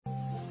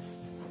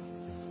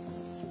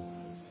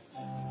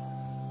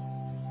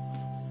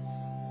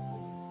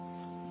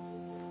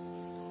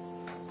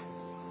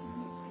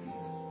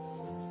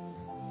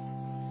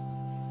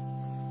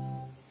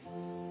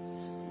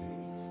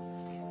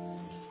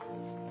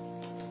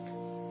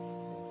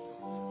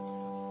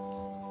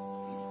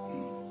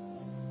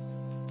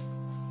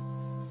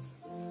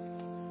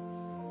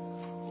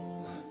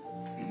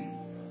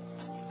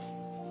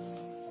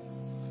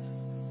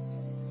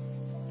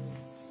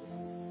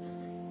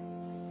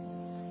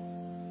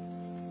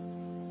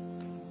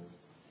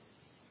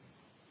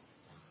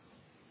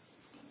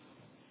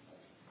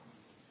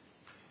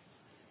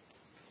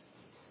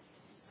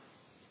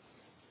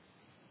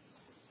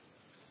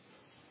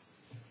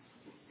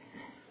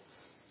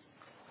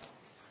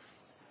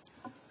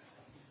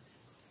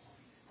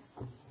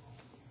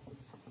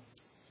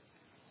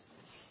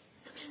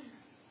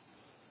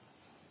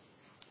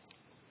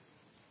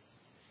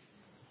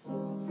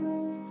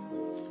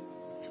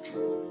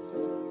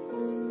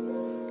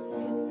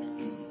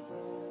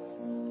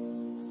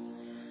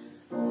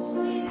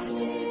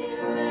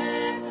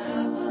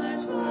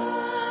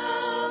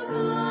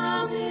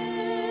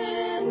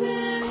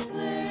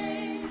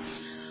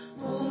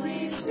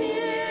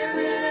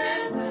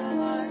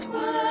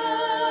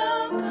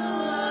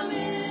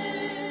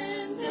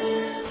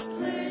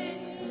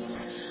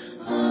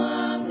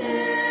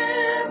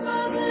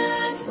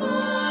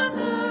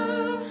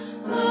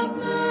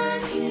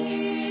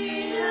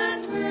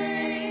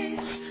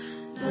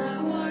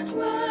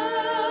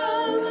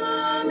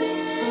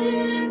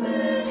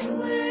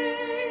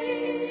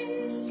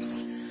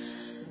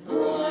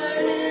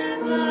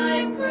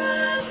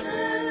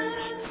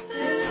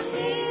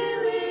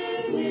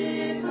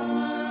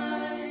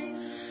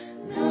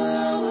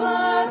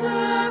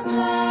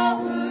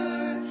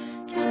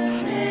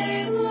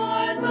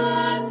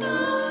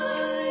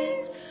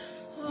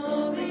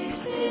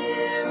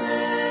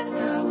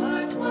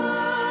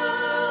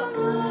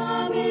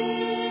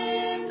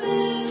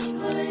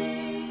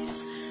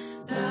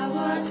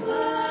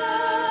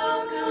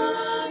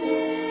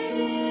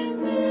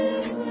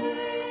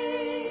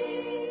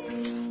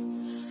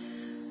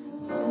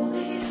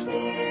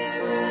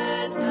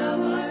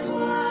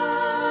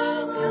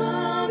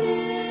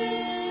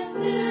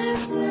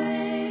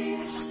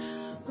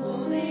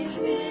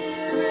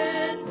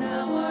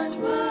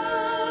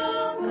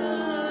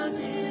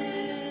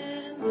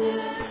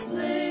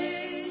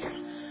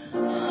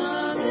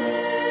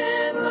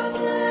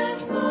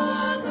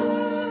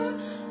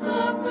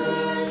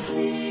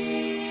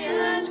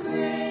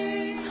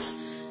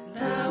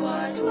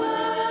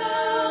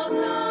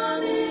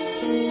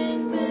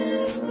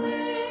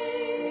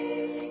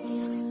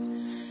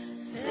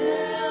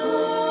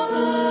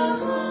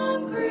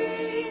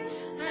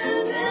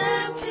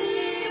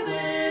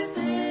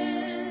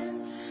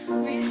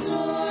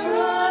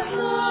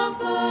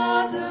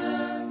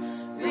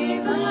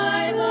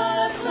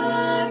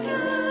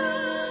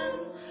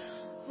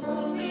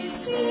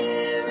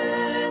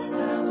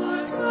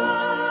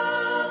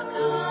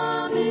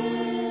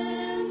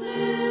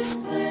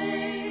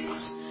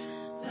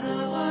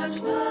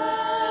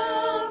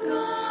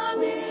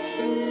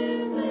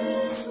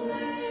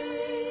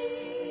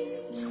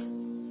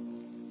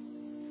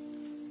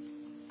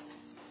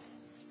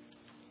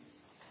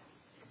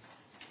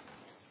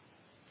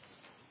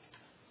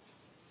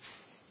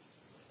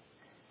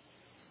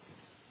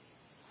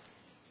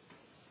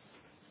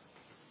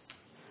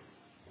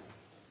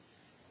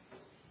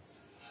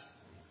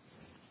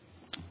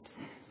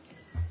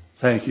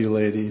Thank you,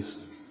 ladies.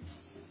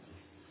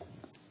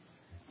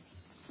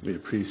 We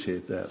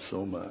appreciate that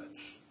so much.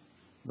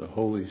 The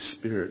Holy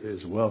Spirit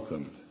is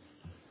welcome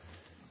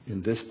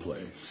in this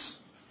place.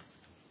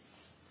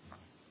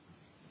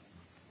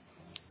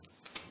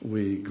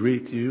 We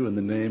greet you in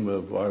the name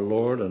of our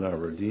Lord and our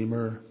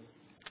Redeemer,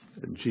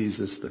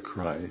 Jesus the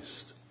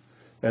Christ,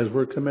 as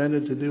we're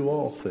commanded to do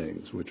all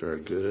things which are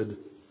good.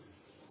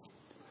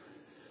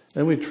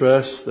 And we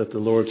trust that the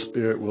Lord's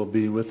Spirit will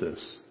be with us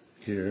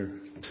here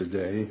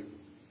today.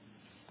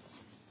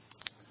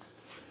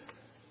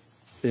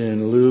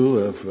 In lieu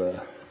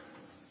of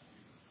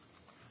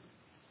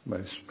my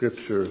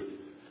scripture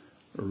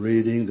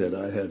reading that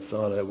I had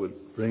thought I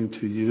would bring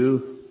to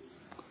you,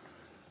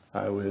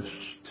 I wish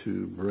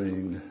to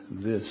bring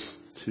this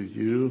to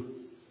you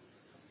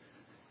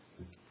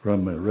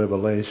from a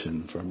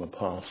revelation from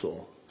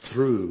Apostle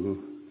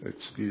through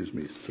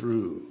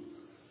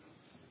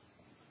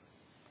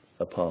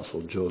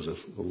Apostle Joseph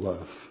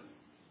Luff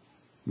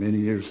many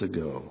years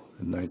ago,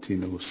 in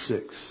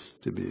 1906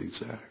 to be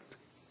exact.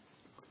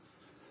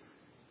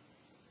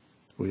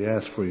 We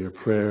ask for your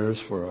prayers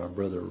for our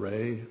brother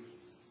Ray.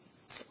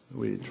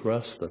 We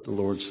trust that the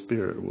Lord's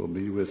Spirit will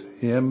be with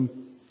him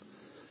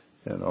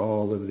and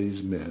all of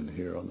these men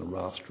here on the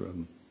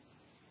rostrum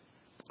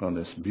on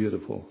this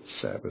beautiful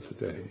Sabbath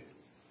day.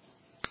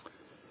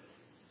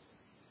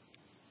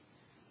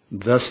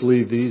 Thus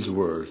leave these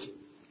words: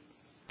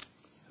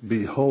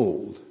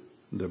 Behold,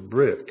 the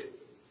brick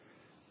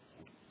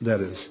that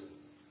is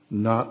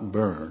not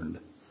burned,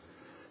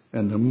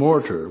 and the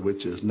mortar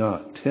which is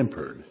not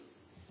tempered.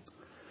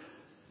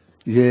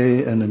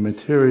 Yea, and the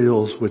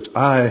materials which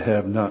I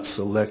have not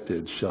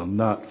selected shall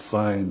not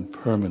find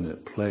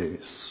permanent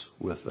place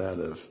with that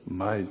of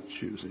my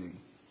choosing.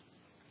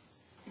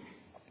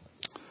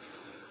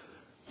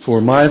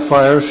 For my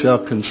fire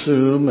shall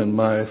consume, and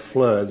my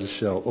floods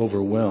shall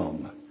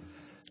overwhelm,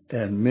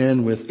 and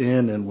men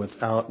within and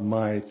without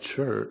my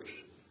church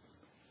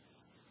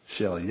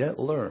shall yet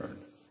learn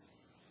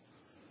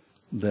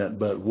that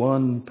but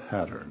one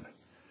pattern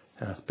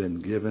hath been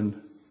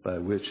given by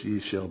which ye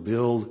shall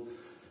build,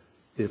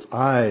 if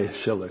I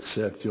shall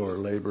accept your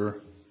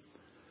labor,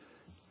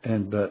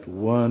 and but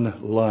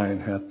one line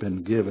hath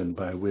been given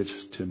by which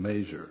to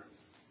measure.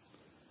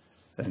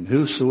 And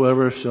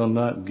whosoever shall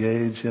not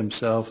gauge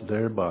himself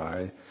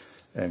thereby,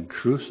 and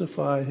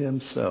crucify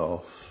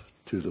himself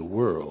to the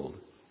world,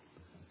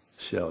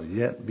 shall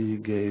yet be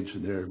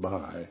gauged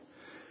thereby,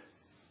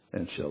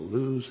 and shall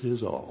lose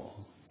his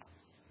all.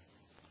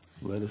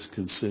 Let us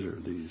consider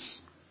these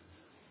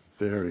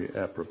very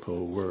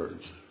apropos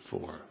words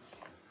for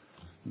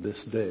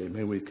this day.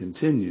 May we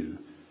continue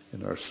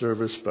in our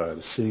service by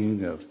the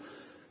singing of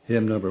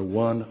hymn number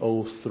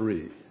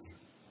 103.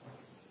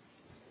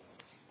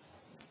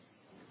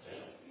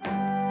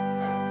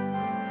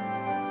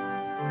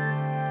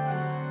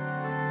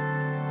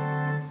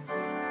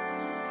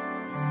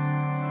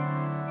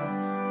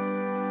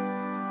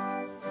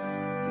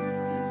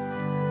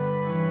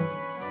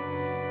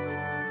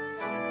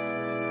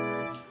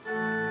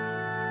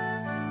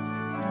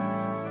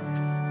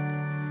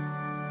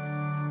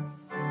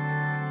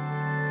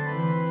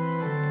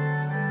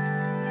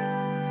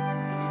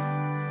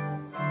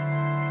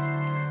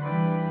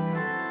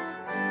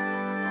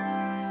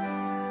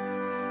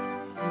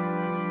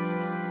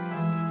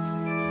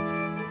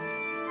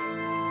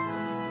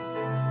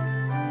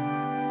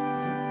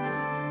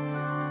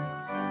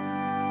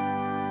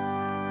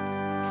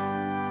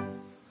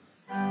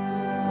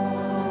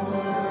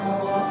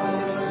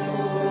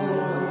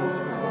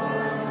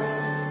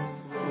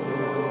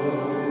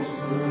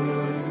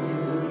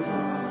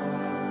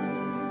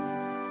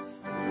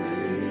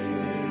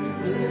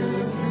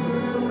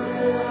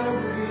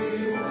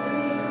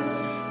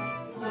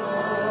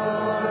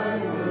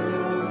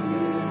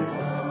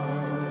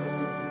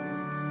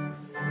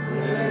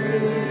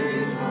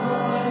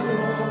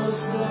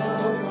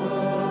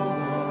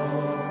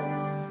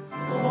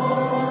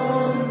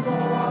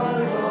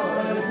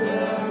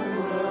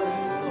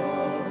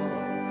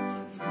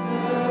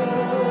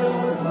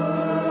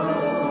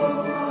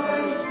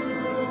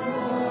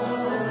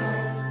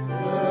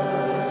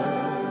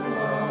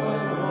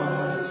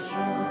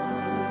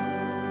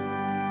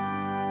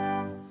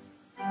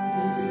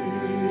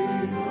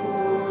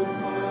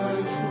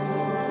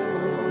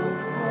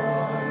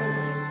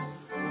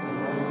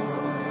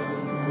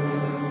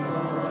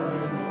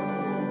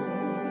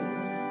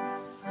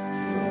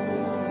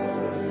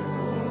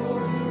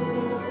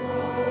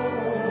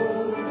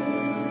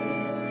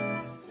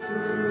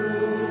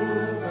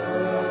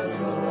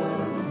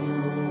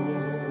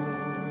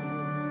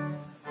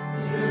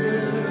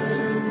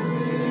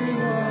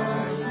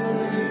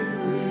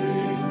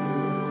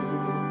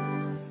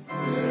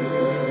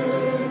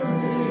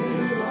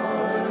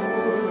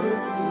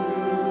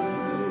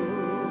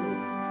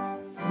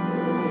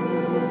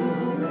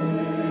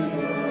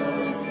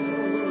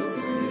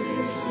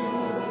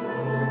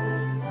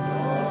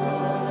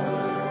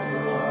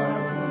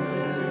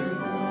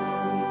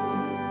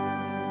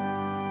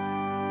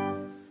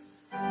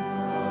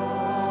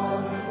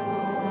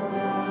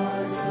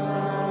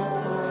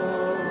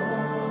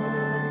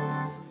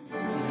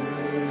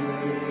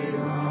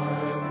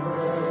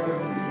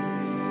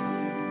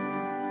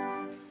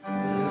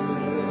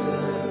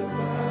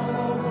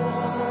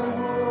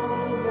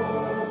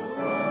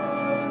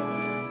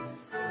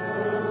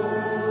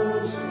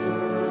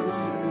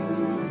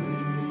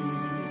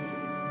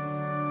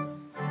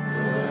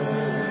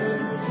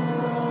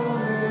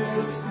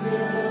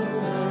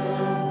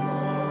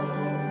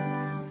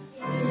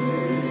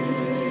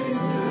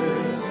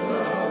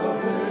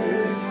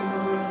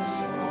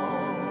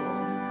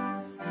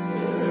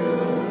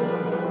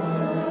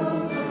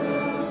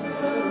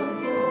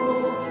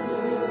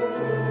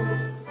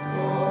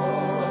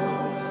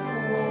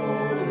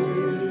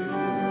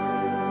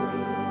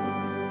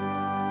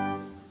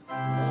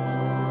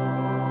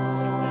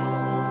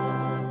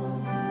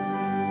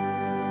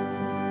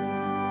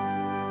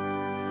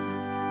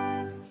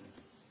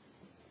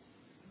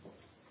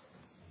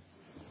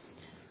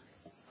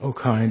 O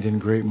kind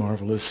and great,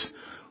 marvelous,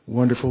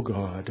 wonderful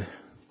God,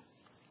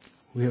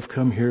 we have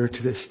come here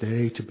to this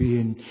day to be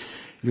in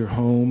your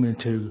home and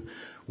to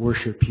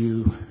worship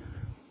you.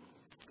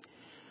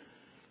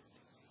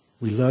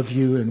 We love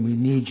you and we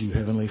need you,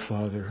 Heavenly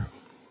Father.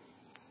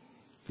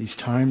 These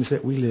times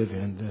that we live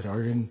in that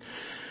are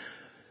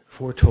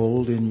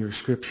foretold in your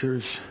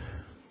scriptures,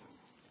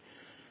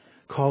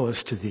 call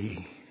us to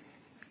thee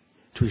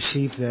to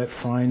receive that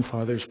fine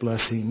Father's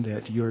blessing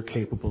that you're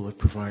capable of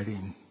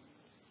providing.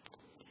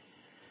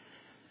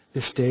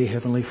 This day,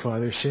 Heavenly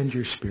Father, send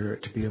your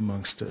Spirit to be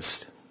amongst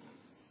us.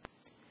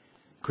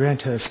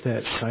 Grant us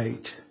that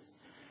sight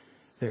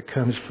that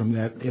comes from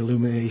that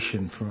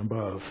illumination from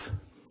above.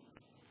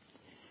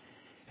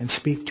 And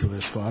speak to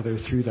us, Father,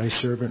 through thy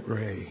servant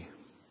Ray,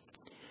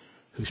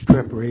 whose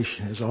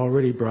preparation has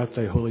already brought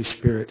thy Holy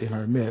Spirit in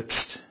our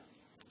midst.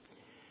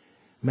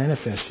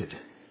 Manifested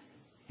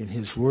in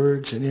his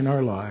words and in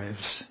our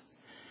lives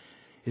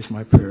is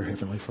my prayer,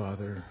 Heavenly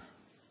Father.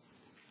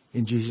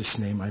 In Jesus'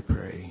 name I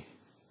pray.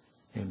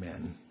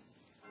 Amen.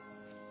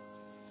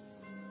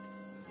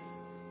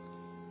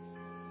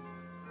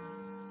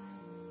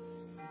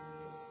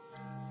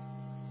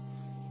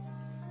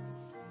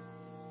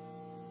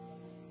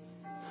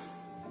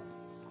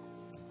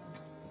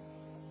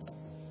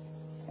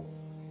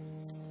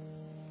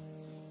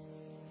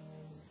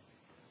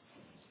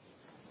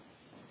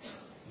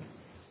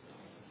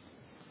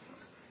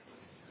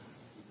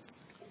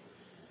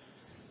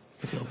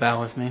 If you'll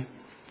bow with me.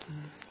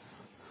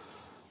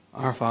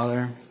 Our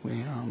Father,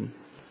 we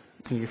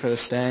thank you for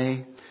this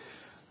day.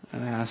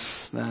 And ask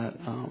that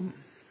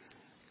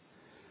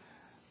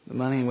the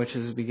money which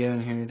is to be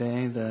given here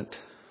today, that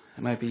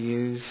it might be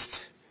used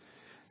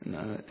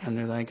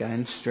under thy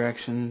guidance,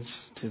 directions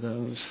to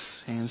those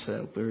hands that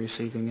will be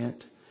receiving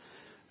it.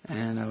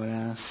 And I would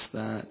ask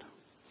that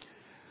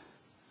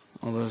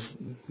all those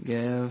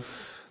give,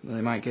 that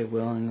they might give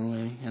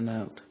willingly, and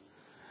that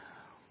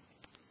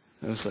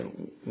those that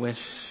wish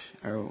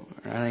or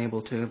are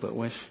unable to, but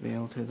wish to be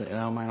able to, that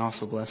thou might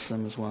also bless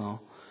them as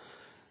well.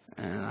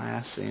 And I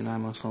ask thee in thy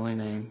most holy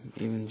name,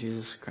 even in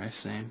Jesus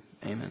Christ's name.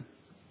 Amen.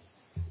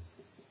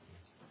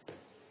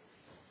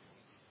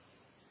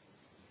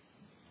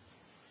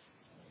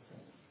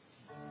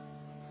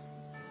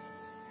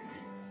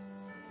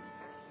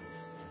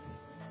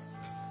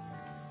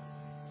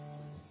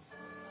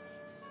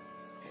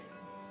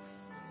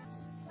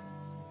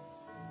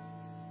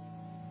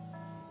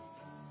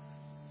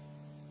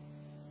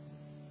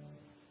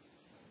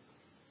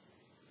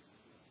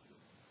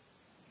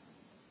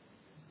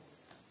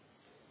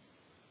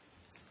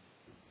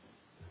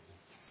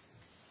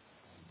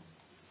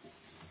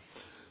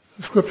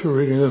 The scripture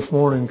reading this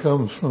morning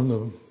comes from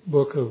the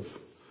book of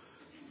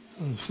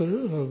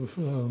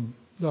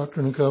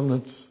Doctrine and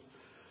Covenants,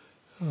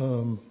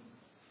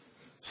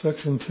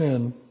 section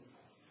 10,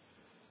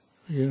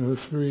 beginning with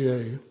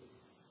 3a.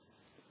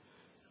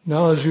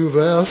 Now as you've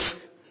asked,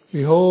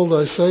 behold,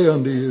 I say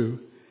unto you,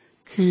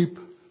 keep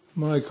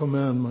my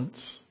commandments.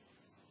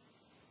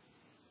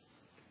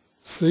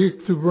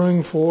 Seek to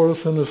bring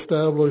forth and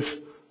establish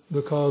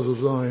the cause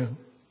of Zion.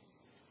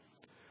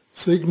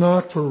 Seek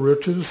not for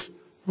riches,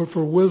 but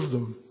for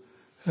wisdom.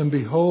 And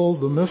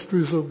behold, the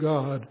mysteries of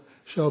God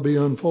shall be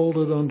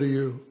unfolded unto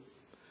you.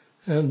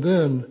 And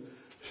then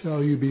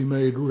shall you be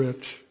made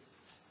rich.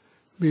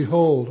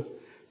 Behold,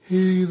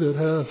 he that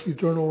hath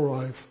eternal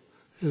life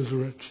is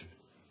rich.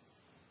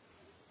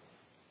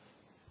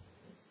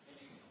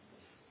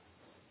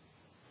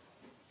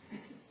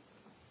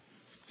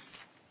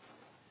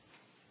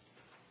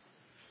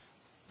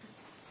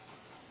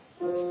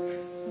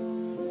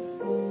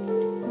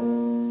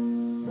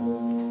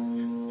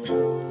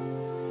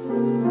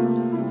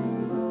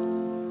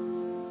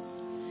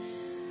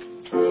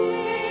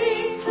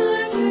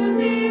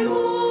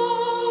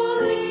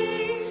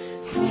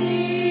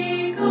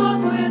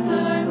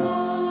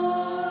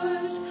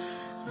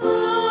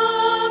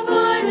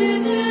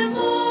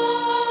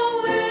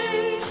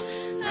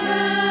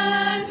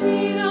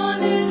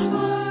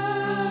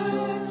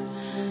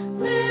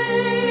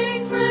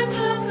 Make friends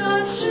of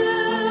God's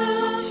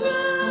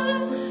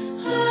children.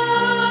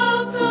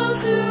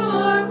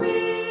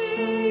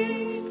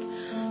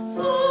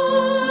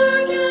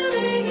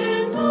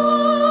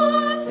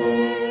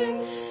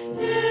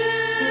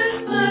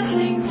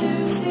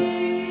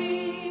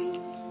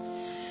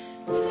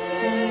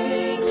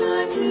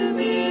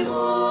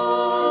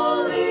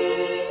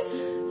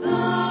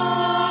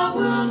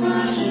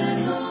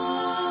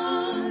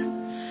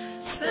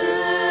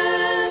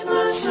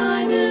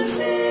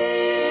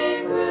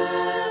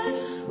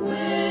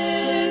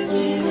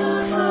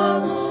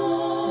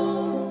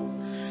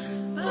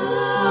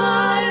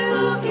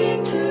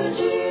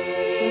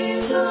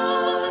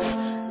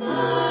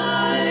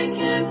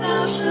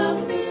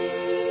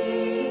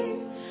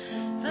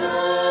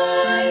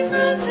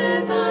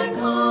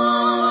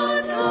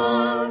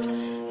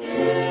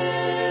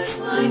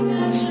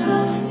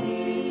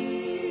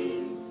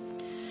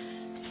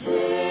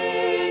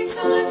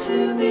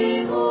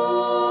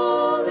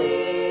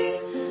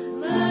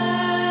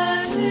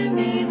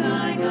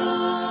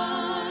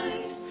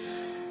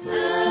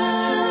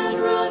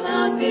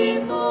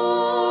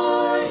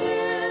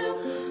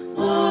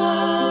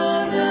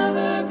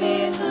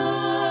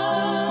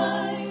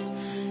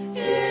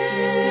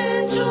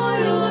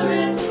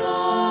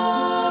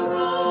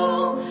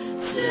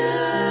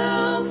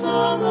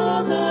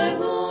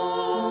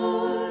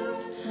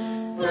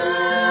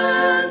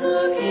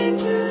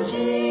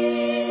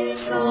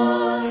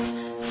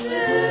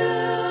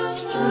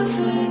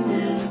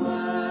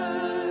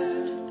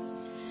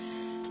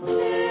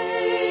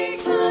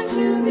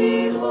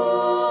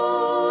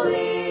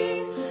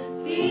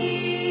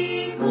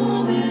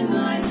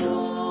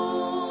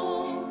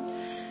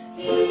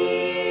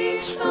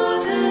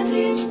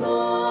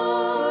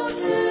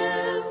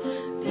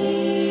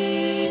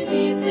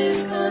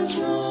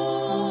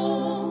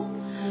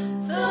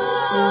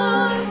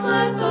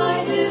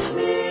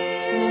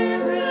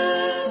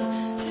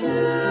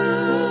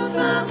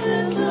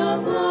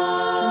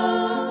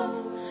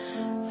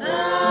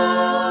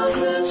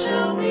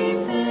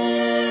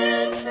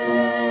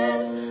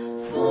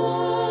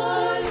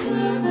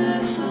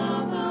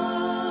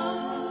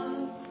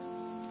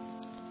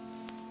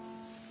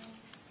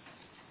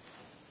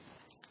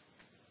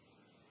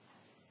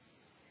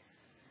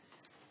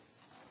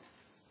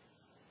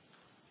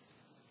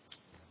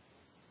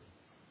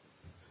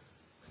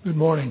 Good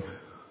morning.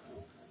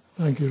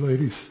 Thank you,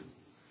 ladies.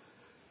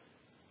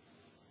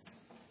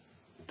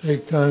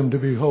 Take time to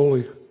be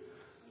holy.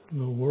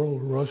 The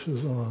world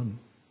rushes on.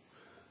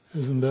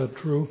 Isn't that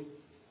true?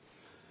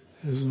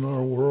 Isn't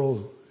our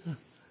world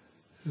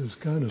is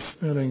kind of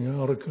spinning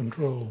out of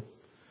control?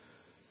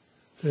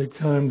 Take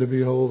time to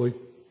be holy.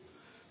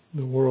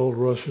 The world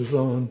rushes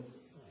on.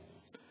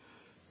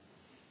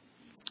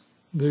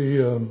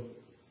 The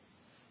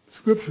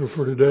scripture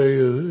for today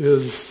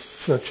is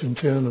section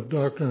 10 of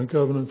Doctrine and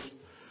Covenants.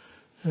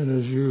 And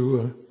as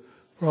you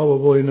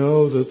probably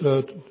know,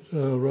 that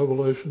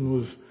revelation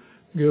was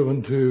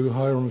given to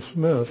Hiram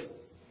Smith.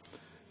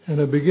 And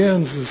it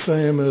begins the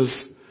same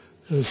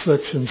as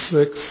section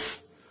 6,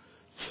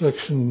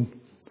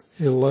 section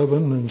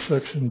 11, and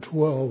section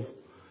 12.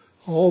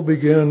 All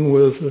begin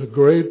with a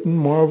great and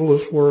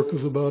marvelous work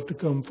is about to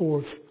come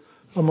forth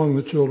among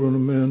the children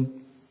of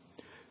men.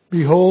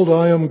 Behold,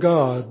 I am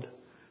God,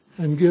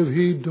 and give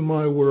heed to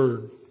my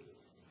word,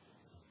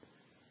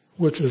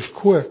 which is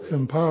quick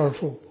and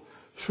powerful,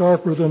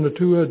 sharper than a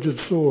two-edged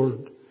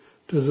sword,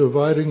 to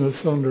dividing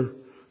asunder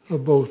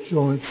of both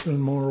joints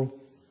and marrow.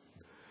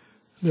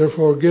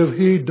 Therefore give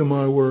heed to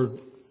my word.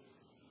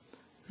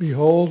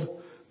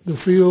 Behold, the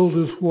field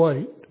is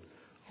white,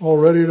 all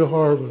ready to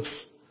harvest.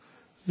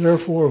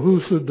 Therefore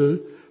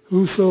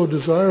whoso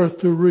desireth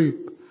to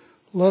reap,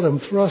 let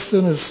him thrust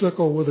in his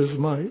sickle with his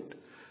might,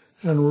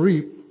 and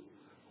reap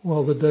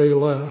while the day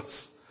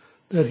lasts,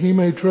 that he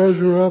may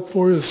treasure up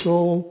for his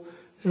soul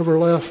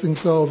everlasting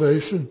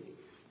salvation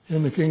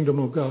in the kingdom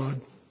of God.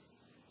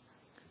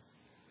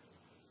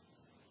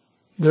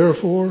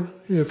 Therefore,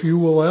 if you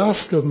will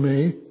ask of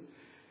me,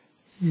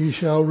 ye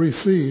shall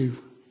receive.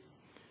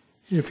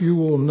 If you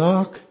will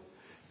knock,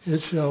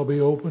 it shall be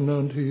opened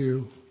unto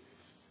you.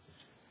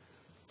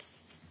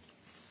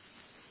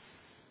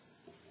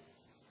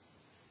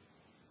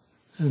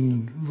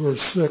 In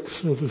verse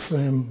 6 of the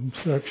same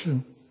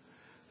section,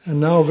 and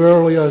now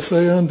verily I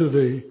say unto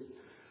thee,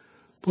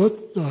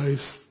 put thy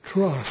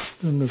trust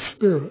in the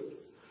Spirit,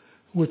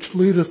 which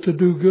leadeth to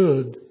do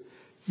good,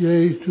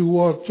 yea, to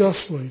walk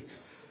justly,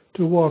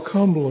 to walk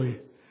humbly,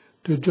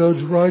 to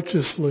judge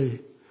righteously,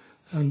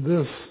 and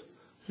this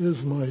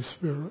is my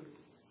spirit.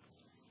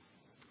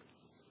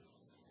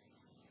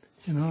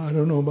 You know, I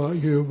don't know about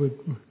you, but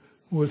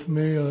with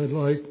me, I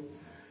like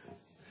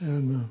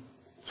and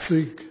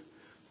seek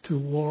to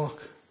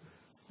walk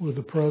with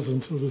the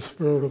presence of the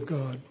Spirit of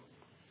God.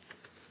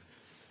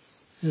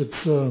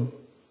 It's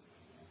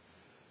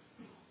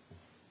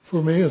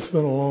for me, it's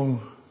been a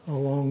long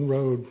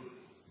road.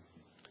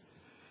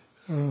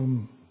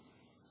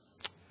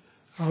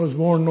 I was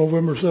born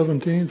November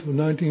 17th of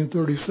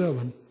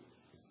 1937.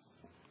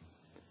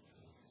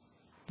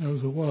 That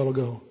was a while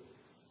ago.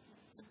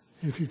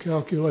 If you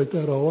calculate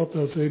that all up,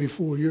 that's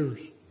 84 years.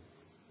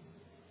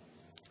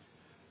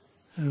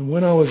 And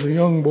when I was a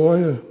young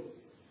boy,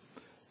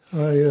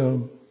 I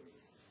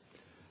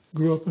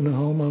grew up in a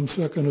home. I'm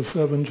second of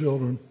 7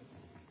 children.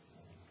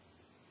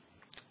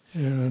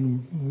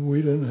 And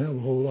we didn't have a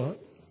whole lot.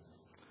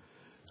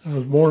 I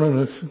was born in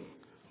a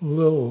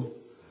little,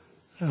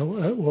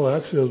 well,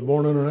 actually I was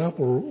born in an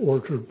apple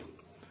orchard.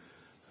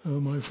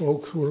 My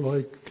folks were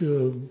like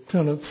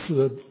tenants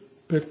that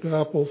picked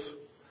apples.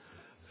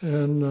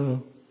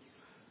 And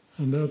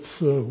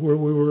that's where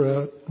we were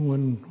at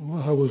when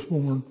I was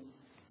born.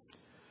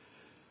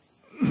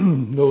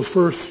 Those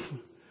first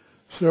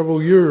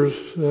several years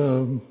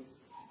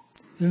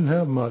didn't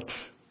have much.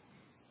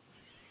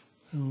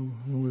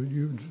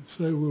 You'd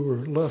say we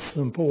were less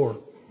than poor.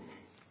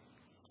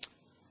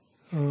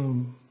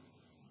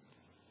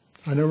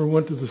 I never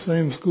went to the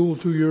same school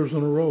 2 years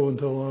in a row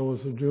until I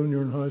was a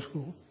junior in high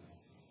school.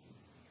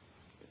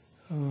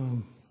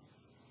 And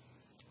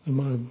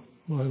my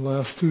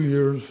last 2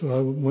 years, I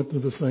went to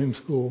the same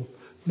school.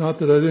 Not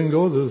that I didn't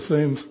go to the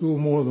same school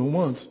more than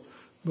once,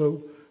 but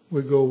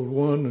we'd go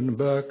one and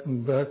back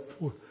and back.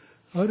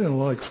 I didn't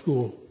like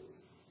school.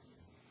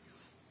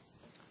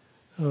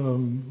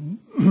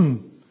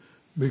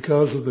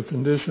 Because of the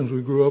conditions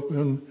we grew up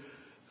in,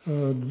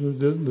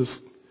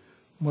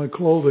 my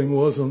clothing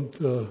wasn't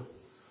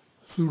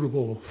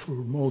suitable for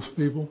most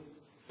people.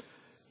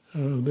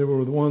 They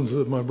were the ones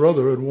that my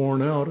brother had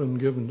worn out and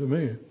given to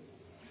me.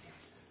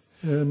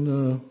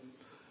 And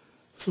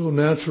so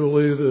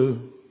naturally the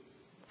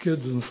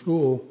kids in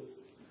school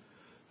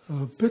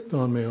picked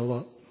on me a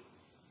lot.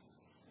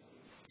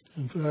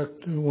 In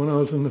fact, when I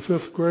was in the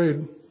 5th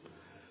grade,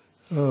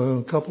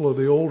 a couple of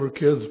the older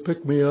kids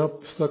picked me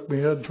up, stuck me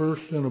head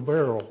first in a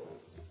barrel,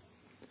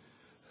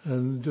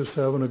 and just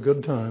having a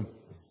good time.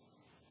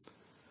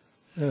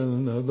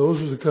 And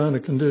those are the kind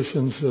of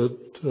conditions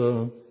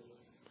that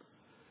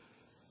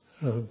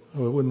I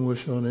wouldn't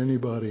wish on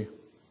anybody,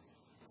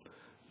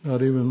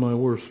 not even my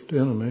worst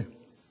enemy.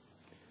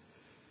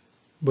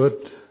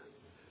 But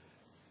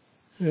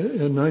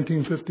in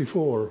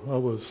 1954, I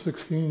was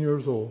 16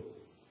 years old,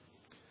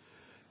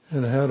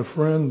 and I had a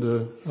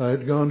friend. I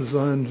had gone to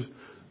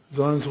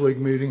Zions League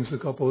meetings a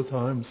couple of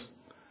times,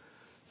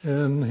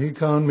 and he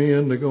conned me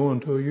into going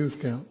to a youth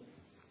camp.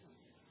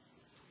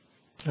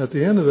 At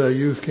the end of that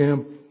youth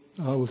camp,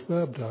 I was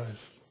baptized.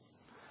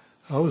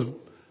 I was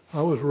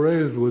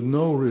raised with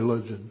no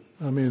religion.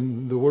 I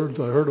mean, the words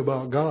I heard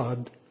about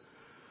God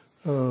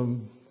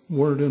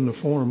weren't in the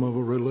form of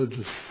a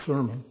religious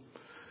sermon.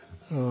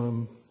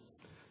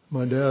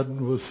 My dad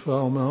was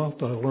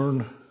foul-mouthed. I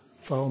learned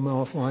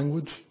foul-mouthed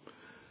language,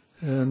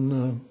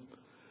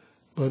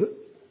 but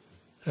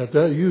at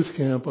that youth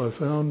camp, I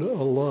found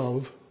a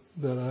love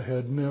that I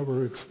had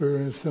never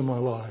experienced in my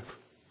life.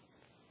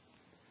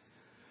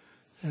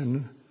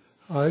 And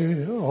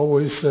I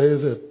always say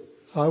that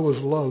I was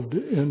loved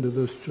into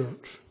this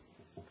church.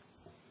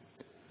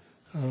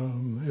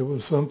 It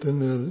was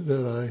something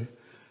that I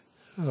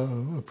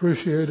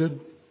appreciated,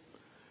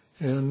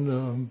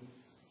 and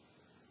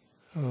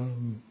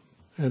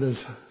has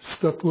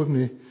stuck with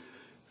me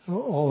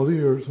all the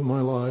years of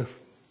my life.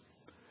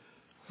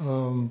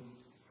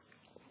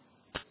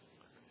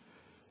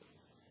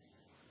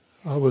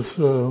 I was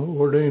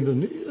ordained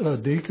a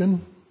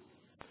deacon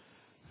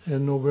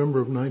in November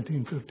of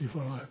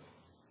 1955.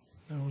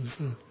 That was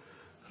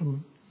a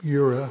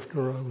year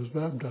after I was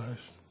baptized.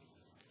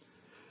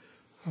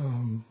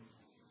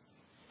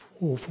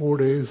 4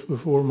 days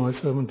before my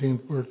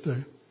 17th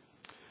birthday.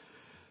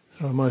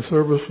 My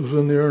service was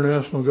in the Air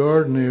National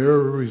Guard and the Air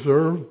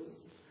Reserve.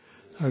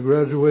 I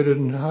graduated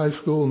in high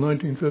school in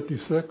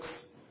 1956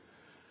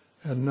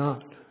 and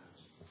not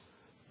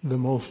the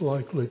most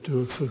likely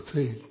to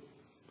succeed.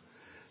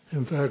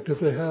 In fact, if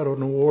they had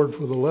an award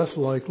for the less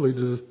likely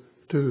to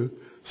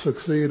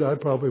succeed, I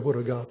probably would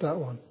have got that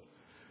one.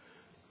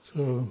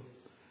 So,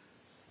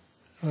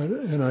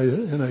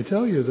 and I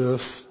tell you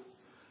this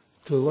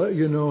to let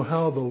you know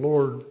how the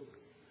Lord,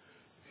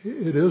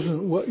 it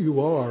isn't what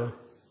you are,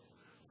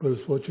 but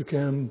it's what you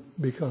can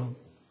become.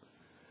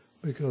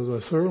 Because I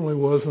certainly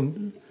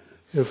wasn't,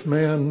 if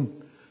man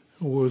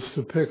was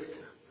to pick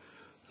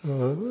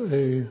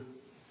a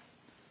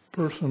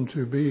person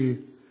to be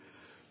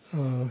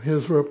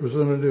his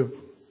representative,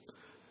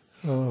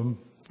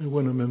 it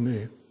wouldn't have been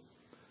me.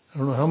 I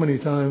don't know how many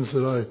times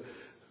that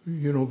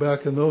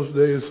back in those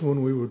days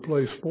when we would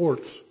play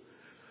sports,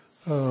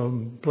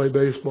 play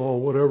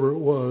baseball, whatever it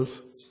was,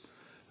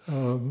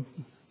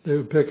 they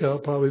would pick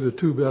out probably the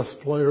two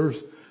best players,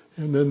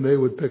 and then they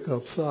would pick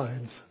up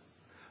sides.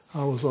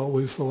 I was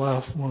always the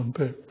last one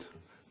picked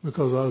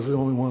because I was the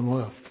only one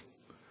left.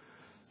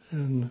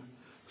 And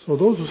so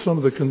those are some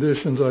of the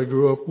conditions I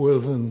grew up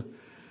with, and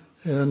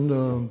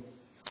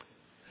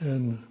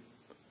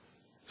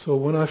so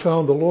when I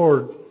found the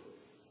Lord,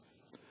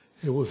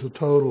 it was a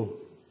total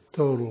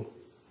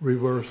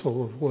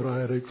reversal of what I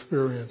had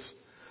experienced.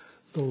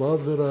 The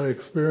love that I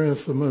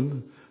experienced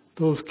among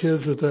those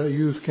kids at that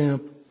youth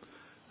camp,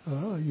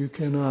 you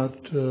can't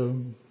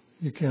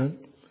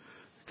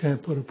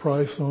put a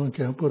price on,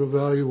 can't put a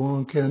value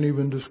on, can't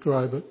even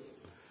describe it.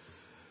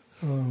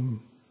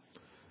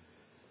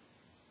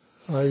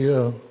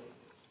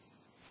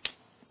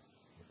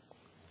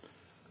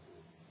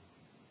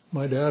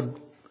 My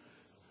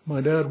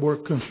dad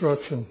worked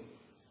construction,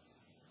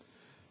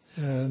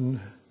 and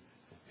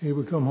he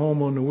would come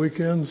home on the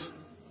weekends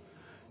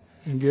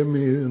and give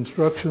me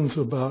instructions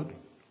about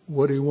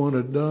what he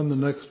wanted done the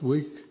next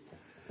week,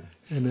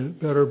 and it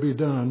better be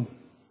done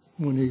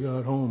when he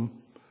got home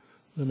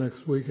the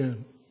next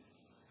weekend.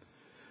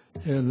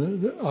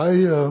 And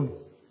I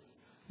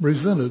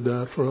resented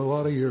that for a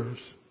lot of years.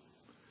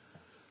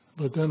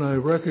 But then I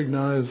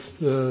recognized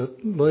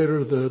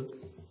later that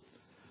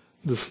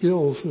the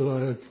skills that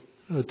I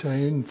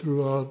attained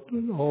throughout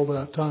all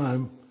that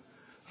time,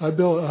 I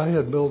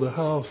had built a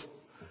house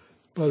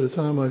by the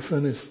time I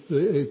finished the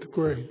 8th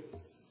grade,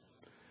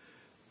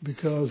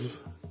 because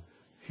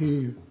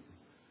he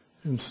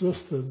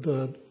insisted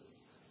that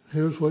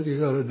here's what you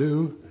got to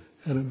do,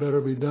 and it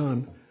better be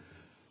done.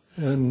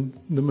 And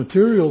the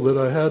material that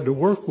I had to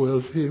work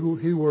with,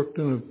 he worked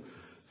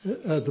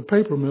at the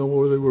paper mill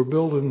where they were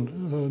building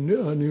a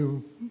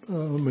new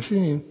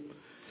machine,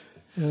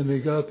 and they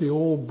got the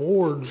old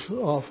boards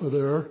off of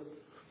there,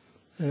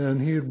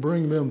 and he'd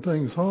bring them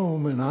things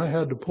home, and I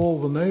had to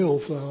pull the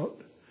nails out,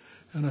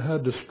 and I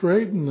had to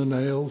straighten the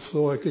nails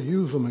so I could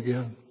use them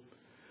again.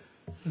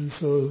 And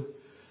so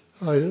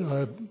I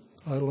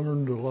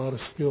learned a lot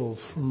of skills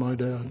from my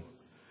dad,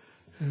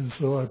 and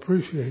so I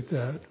appreciate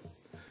that.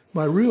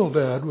 My real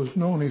dad was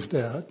Noni's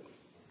dad.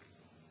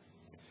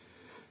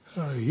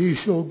 He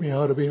showed me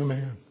how to be a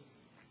man.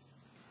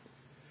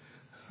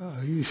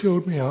 He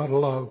showed me how to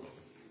love.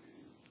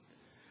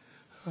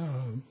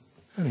 And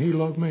he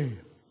loved me.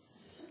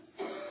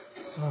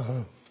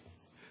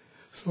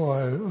 So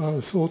I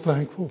was so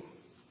thankful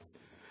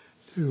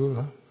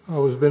to,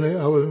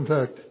 in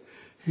fact,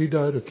 he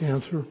died of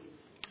cancer,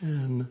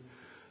 and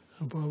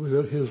probably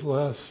his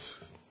last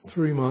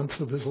 3 months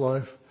of his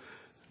life,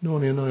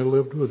 Noni and I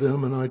lived with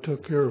him, and I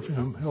took care of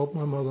him, helped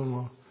my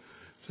mother-in-law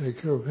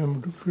take care of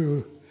him,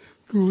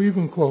 grew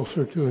even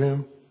closer to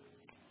him.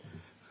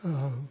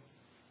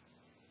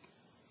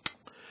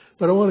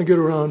 But I want to get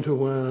around to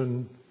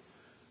when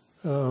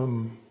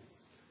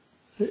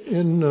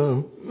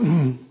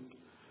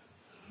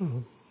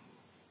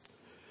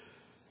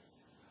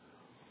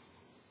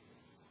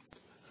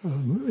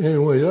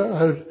Anyway,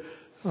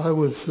 I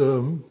was.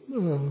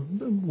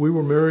 We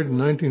were married in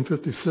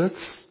 1956.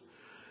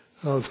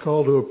 I was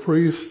called to a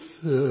priest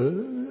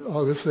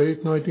August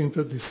 8,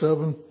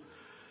 1957.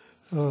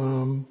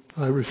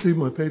 I received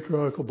my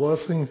patriarchal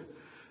blessing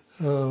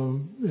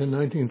in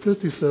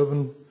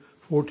 1957,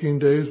 14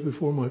 days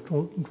before my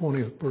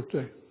 20th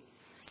birthday.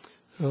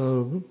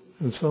 And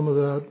some of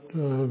that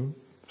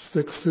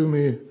sticks to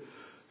me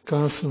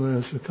constantly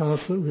as a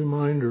constant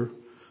reminder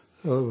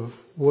of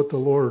what the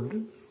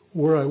Lord,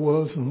 where I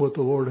was and what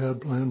the Lord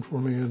had planned for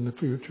me in the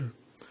future.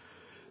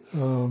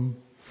 I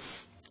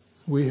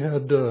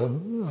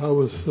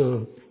was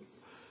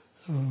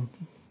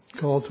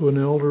called to an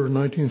elder in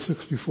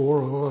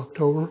 1964,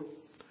 October.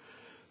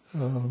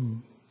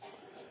 And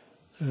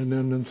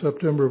then in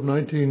September of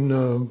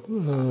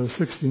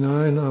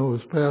 1969, I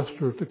was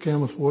pastor at the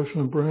Camas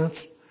Washington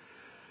branch.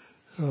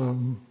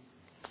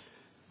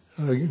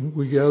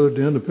 We gathered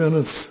to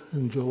independence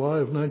in July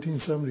of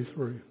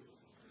 1973.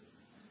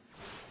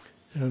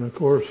 And of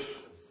course,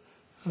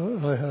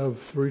 I have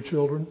 3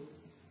 children,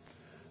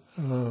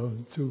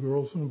 2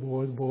 girls and a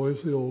boy. The boy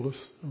is the oldest.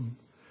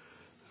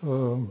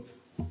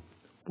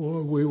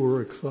 Boy, we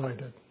were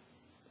excited.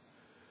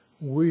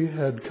 We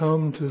had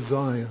come to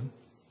Zion.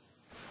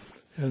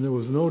 And there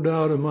was no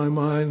doubt in my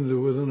mind that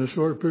within a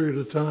short period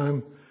of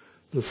time,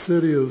 the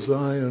city of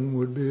Zion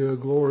would be a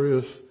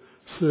glorious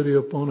city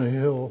upon a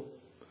hill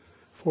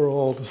for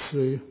all to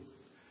see.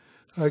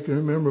 I can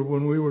remember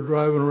when we were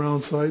driving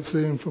around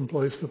sightseeing from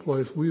place to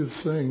place, we would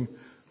sing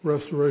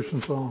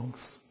restoration songs.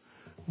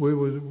 We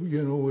would,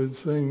 we'd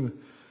sing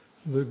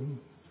the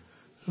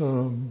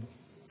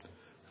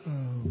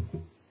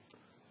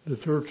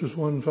church's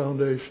one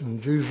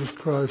foundation, Jesus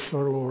Christ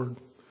our Lord.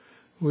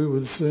 We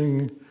would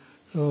sing,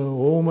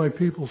 "Oh, my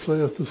people,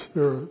 saith the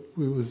Spirit."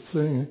 We would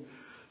sing,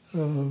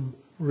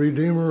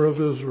 "Redeemer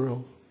of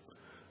Israel."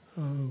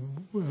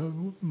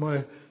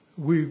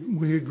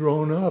 We had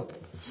grown up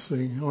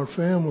singing. Our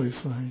family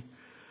sang.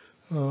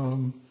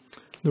 One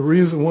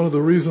of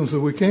the reasons that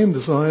we came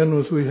to Zion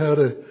was we had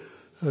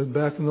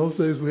back in those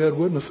days we had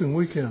witnessing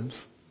weekends,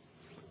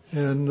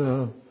 and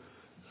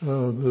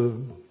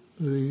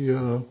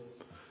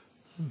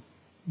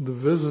the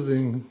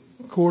visiting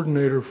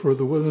coordinator for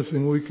the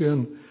witnessing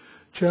weekend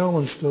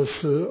challenged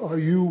us, are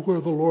you where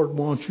the Lord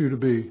wants you to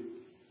be?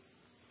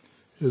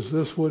 Is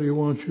this what He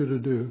wants you to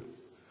do?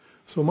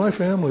 So my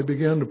family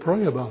began to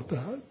pray about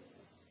that.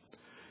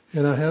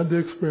 And I had the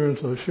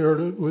experience, I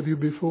shared it with you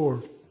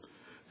before.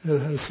 It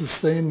has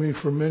sustained me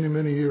for many,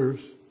 many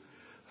years.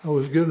 I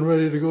was getting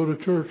ready to go to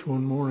church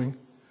one morning,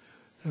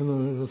 and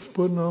I was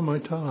putting on my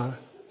tie,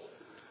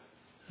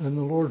 and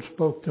the Lord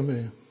spoke to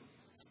me.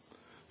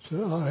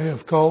 Said, "I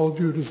have called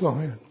you to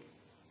Zion.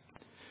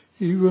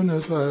 Even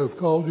as I have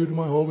called you to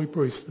my holy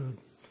priesthood,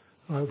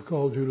 I have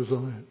called you to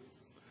Zion.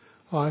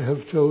 I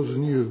have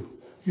chosen you.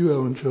 You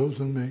haven't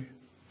chosen me."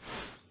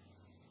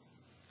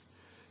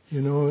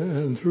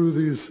 And through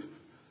these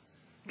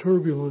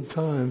turbulent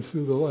times,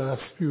 through the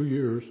last few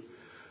years,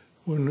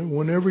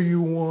 whenever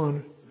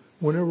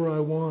I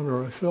want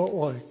or I felt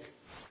like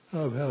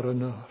I've had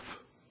enough.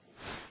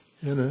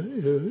 And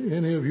if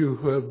any of you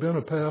who have been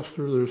a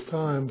pastor, there's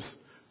times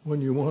when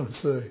you want to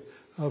say,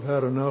 "I've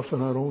had enough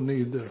and I don't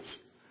need this."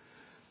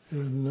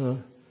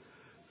 And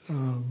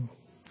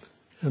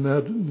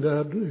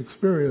that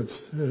experience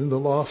and the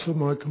loss of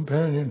my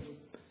companion,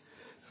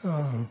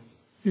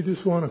 you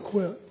just want to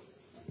quit.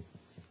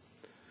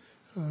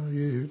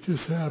 You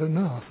just had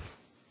enough.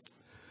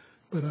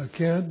 But I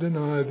can't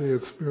deny the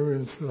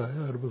experience that I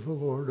had with the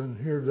Lord and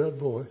hear that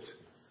voice.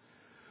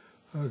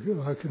 I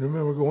can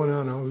remember going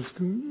out and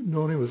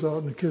Noni was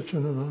out in the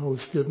kitchen and I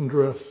was getting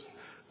dressed.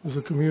 It was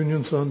a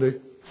communion Sunday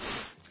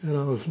and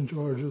I was in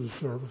charge of the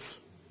service.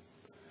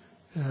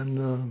 And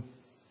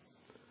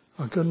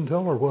I couldn't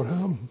tell her what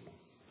happened.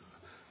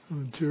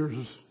 Tears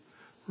was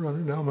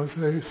running down my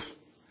face.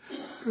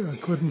 I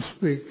couldn't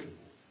speak.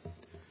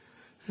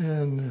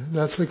 And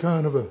that's the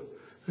kind of a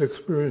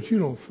experience you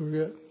don't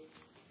forget.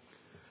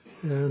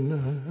 And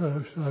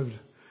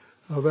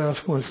I've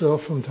asked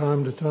myself from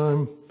time to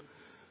time,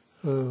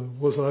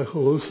 was I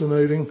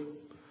hallucinating?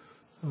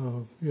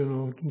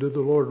 Did the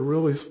Lord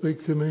really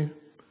speak to me?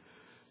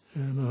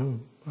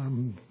 And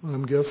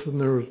I'm guessing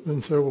there's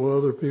been several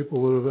other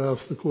people that have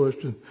asked the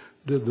question,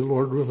 did the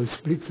Lord really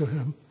speak to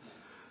him?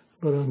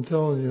 But I'm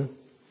telling you,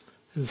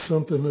 it's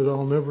something that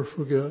I'll never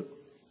forget.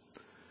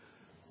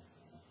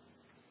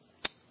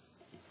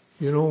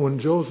 When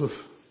Joseph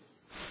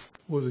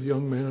was a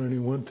young man and he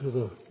went to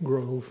the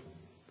grove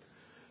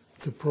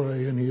to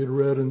pray, and he had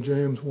read in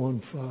James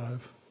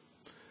 1:5,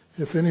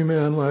 "If any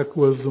man lack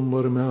wisdom,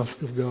 let him ask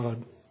of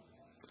God."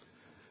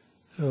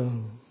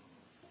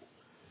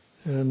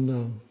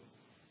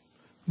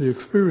 The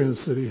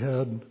experience that he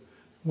had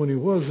when he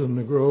was in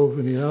the grove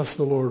and he asked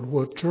the Lord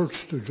what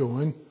church to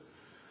join,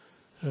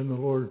 and the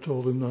Lord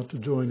told him not to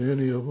join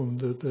any of them,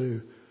 that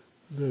they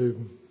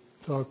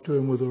talked to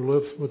him with their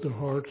lips, but their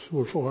hearts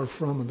were far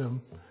from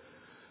them.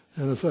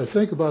 And as I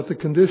think about the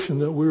condition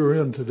that we were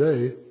in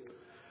today,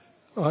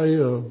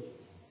 I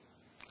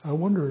I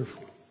wonder if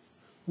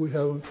we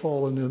haven't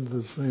fallen into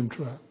the same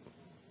trap.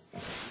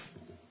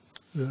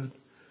 That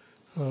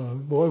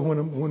boy,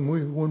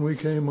 when we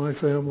came, my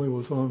family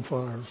was on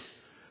fire,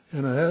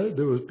 and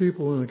there was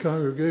people in the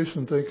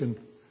congregation thinking,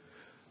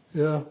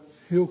 yeah,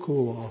 he'll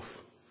cool off.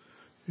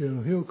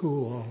 He'll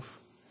cool off.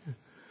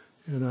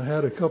 And I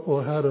had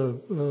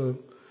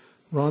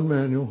Ron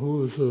Manuel,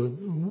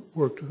 who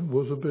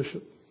was a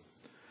bishop,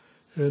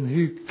 and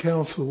he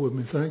counseled with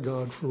me. Thank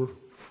God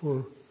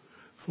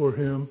for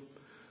him.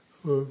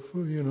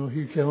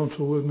 He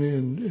counseled with me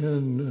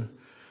and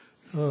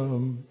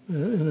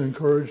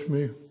encouraged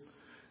me.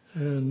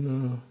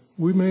 And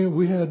we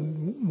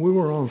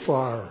were on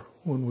fire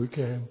when we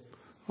came.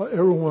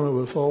 Every one of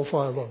us, all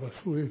five of us,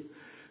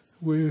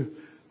 we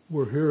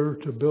were here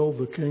to build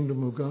the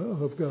kingdom of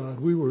God.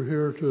 We were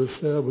here to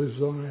establish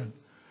Zion.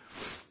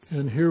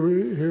 And here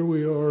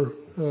we are,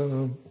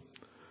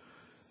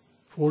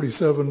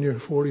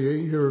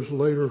 48 years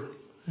later,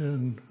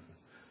 and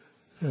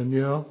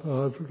yeah,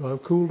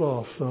 I've cooled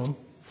off some.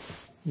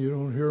 You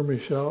don't hear me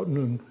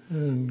shouting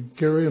and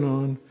carrying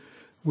on.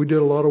 We did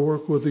a lot of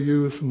work with the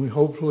youth, and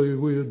hopefully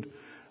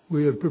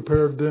we had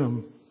prepared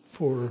them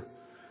for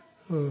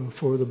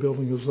the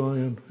building of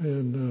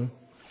Zion.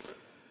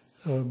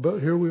 But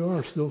here we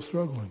are, still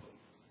struggling.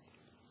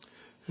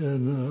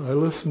 And I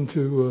listened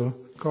to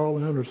Carl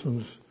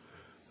Anderson's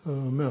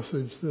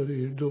message that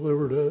he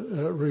delivered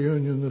at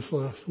Reunion this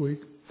last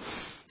week,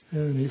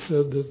 and he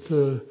said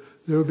that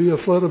there would be a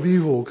flood of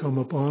evil come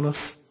upon us,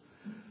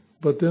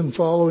 but then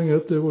following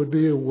it there would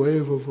be a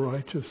wave of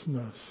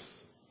righteousness.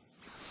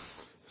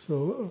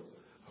 So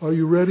are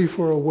you ready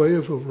for a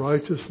wave of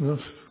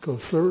righteousness?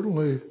 Because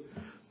certainly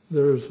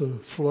there's a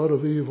flood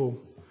of evil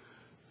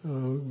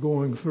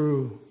going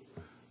through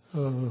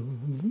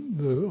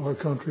our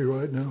country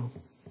right now.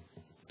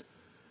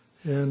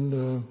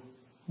 And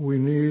we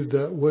need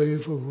that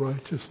wave of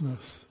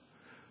righteousness.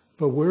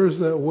 But where is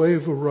that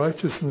wave of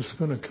righteousness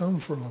going to come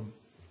from?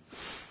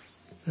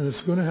 And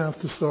it's going to have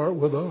to start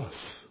with us.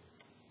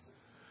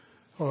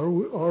 Are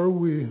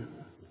we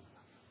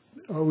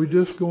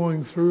just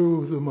going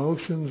through the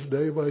motions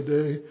day by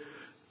day?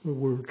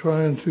 We're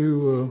trying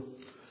to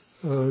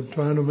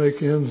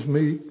make ends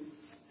meet.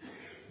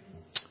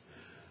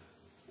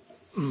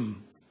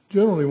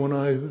 Generally,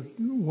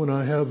 when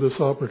I have this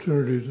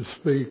opportunity to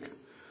speak,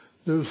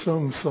 there's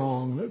some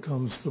song that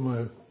comes to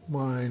my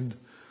mind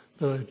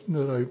that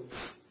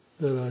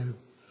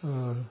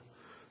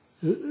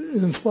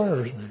it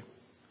inspires me.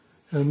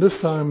 And this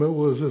time it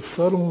was "If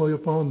Suddenly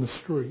Upon the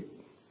Street."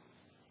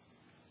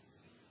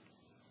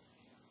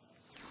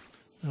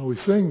 Now we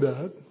sing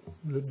that.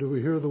 Do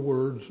we hear the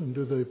words, and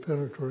do they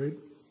penetrate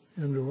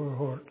into our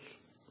hearts?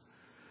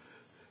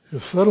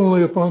 If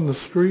suddenly upon the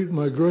street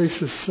my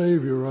gracious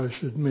Savior I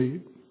should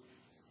meet,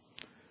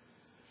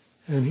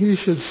 and he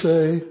should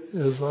say,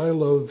 as I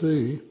love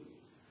thee,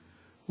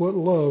 what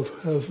love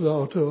hast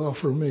thou to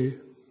offer me?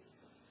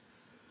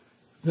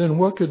 Then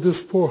what could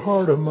this poor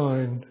heart of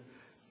mine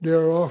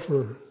dare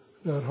offer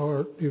that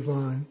heart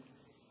divine?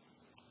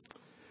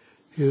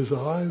 His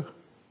eye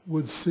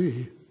would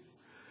see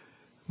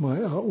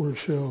my outward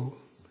show,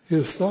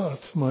 his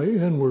thoughts my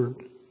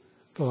inward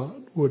thought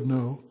would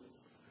know.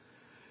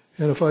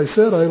 And if I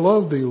said, I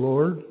love thee,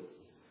 Lord,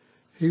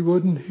 he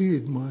wouldn't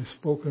heed my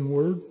spoken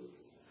word,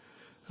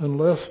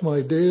 unless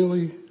my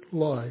daily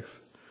life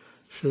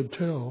should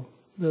tell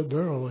that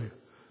verily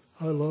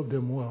I loved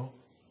him well.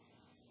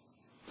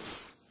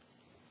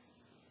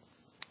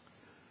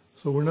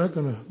 So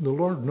the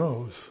Lord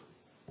knows.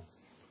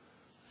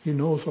 He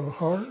knows our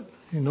heart.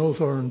 He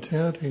knows our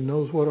intent. He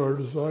knows what our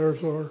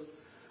desires are.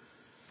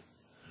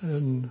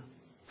 And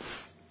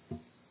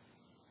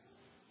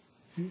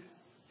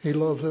He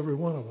loves every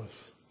one of us.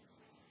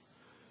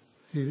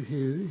 He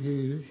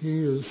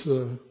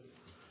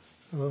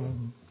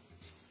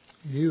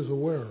is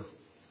aware.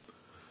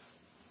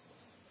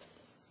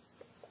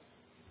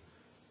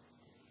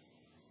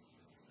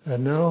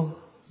 And now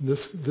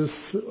this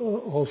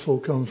also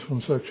comes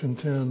from section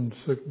 10,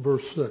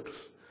 verse 6.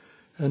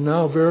 And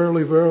now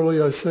verily,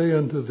 verily, I say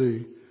unto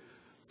thee,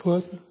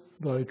 put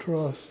thy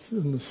trust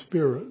in the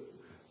Spirit,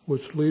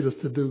 which leadeth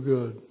to do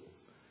good,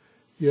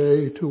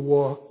 yea, to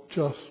walk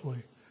justly,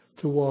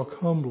 to walk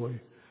humbly,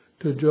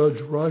 to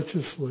judge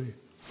righteously,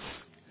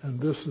 and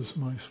this is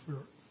my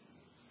spirit.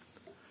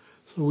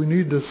 So we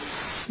need to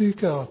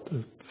seek out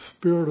the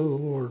Spirit of the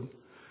Lord.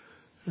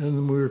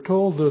 And we are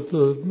told that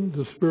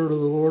the Spirit of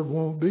the Lord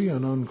won't be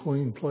in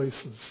unclean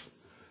places.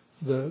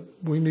 That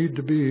we need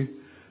to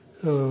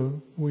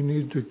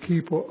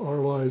keep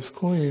our lives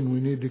clean. We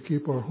need to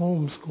keep our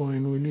homes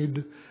clean. We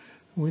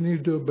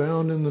need to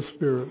abound in the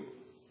Spirit.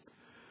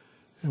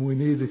 And we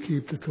need to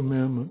keep the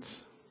commandments.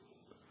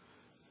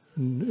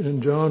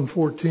 In John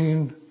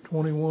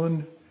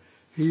 14:21,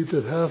 he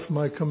that hath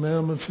my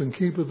commandments and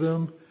keepeth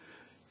them,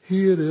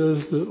 he it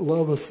is that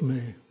loveth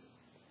me.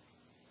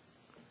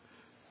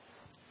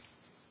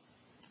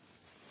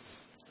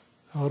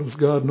 How does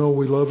God know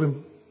we love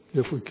him?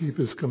 If we keep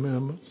his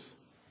commandments.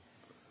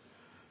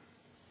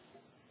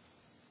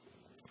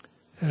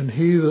 And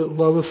he that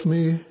loveth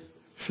me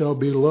shall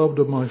be loved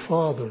of my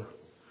Father,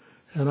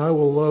 and I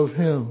will love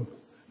him,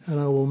 and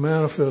I will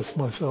manifest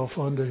myself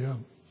unto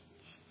him.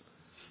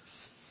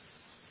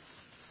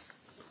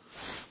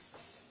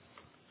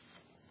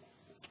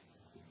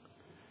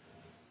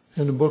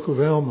 In the book of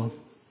Alma,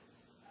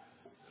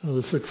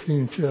 the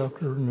 16th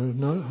chapter,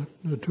 and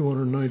the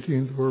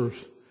 219th verse,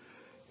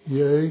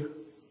 yea,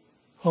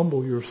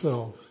 humble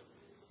yourselves,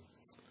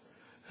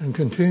 and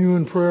continue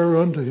in prayer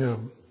unto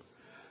him.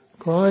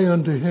 Cry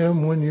unto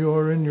him when you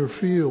are in your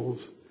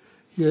fields,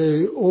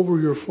 yea, over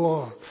your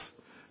flocks.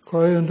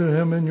 Cry unto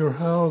him in your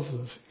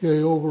houses,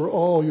 yea, over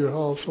all your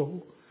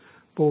household,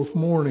 both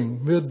morning,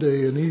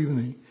 midday, and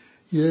evening.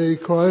 Yea,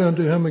 cry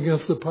unto him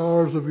against the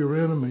powers of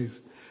your enemies.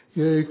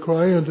 Yea,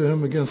 cry unto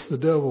him against the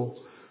devil,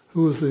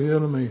 who is the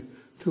enemy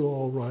to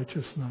all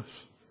righteousness.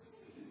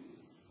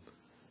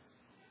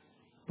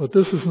 But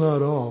this is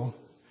not all.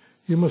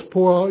 You must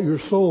pour out your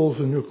souls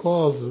in your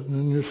closet and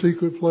in your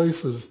secret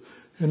places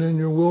and in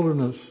your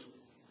wilderness.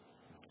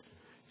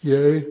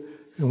 Yea,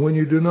 and when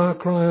you do not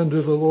cry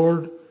unto the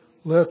Lord,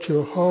 let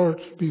your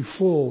hearts be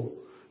full,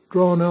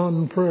 drawn out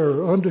in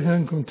prayer unto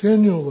him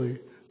continually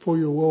for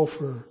your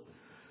welfare,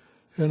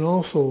 and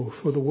also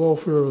for the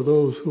welfare of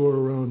those who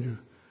are around you.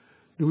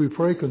 Do we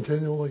pray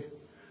continually?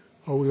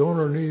 Are we on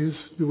our knees?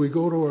 Do we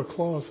go to our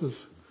closets?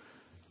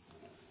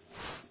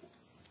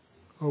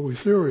 Are we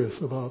serious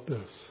about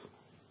this?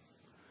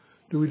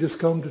 Do we just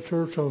come to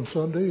church on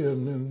Sunday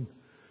and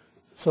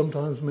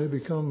sometimes maybe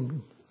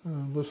come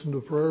listen to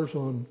prayers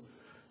on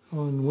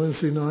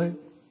Wednesday night?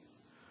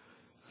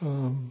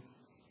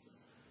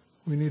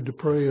 We need to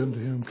pray unto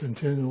him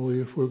continually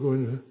if we're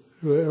going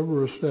to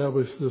ever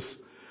establish this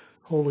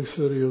holy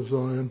city of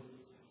Zion.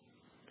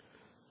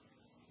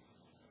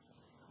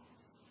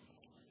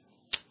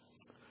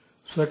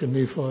 2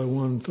 Nephi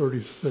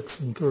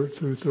 1:36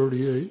 through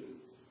 38.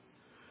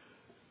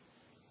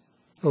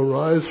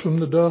 Arise from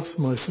the dust,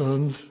 my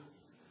sons,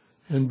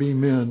 and be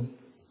men,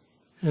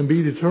 and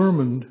be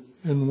determined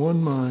in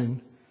one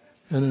mind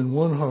and in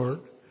one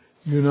heart,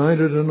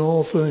 united in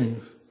all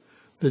things,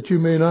 that you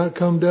may not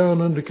come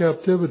down unto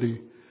captivity,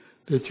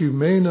 that you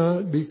may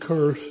not be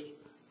cursed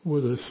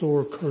with a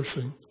sore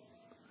cursing,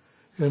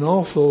 and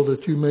also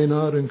that you may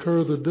not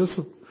incur the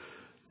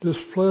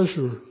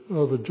displeasure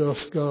of a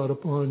just God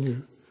upon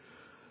you,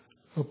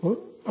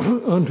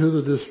 unto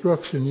the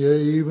destruction, yea,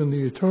 even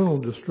the eternal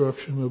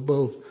destruction of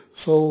both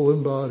soul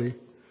and body.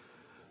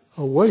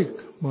 Awake,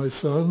 my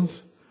sons,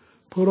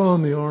 put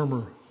on the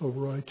armor of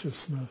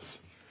righteousness.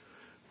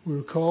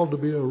 We're called to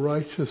be a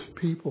righteous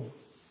people.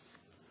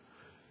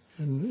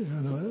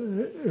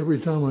 And every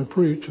time I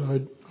preach,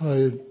 I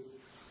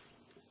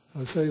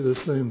say the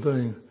same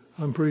thing.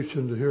 I'm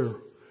preaching to here.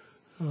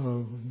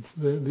 And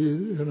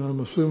I'm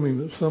assuming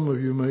that some of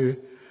you may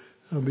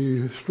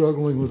be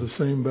struggling with the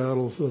same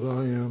battles that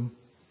I am.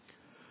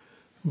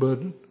 But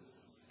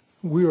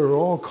we are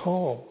all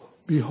called.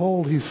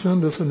 Behold, he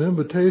sendeth an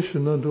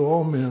invitation unto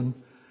all men,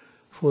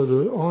 for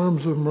the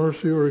arms of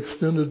mercy are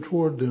extended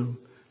toward them.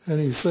 And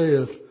he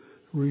saith,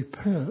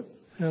 repent,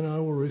 and I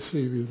will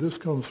receive you. This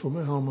comes from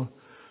Alma,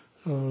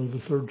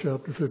 the 3rd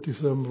chapter,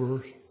 57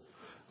 verse.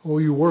 O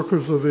you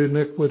workers of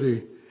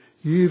iniquity,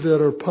 ye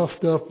that are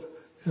puffed up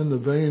in the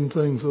vain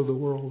things of the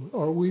world.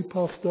 Are we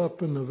puffed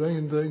up in the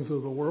vain things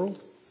of the world?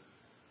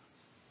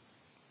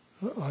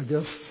 I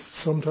guess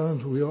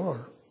sometimes we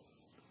are.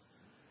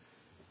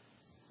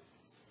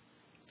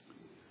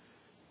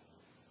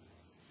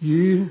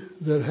 Ye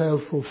that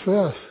have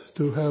professed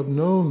to have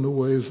known the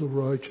ways of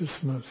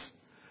righteousness,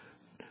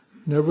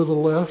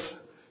 nevertheless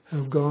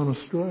have gone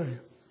astray.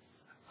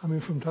 I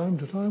mean, from time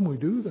to time we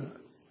do that.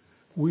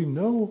 We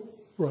know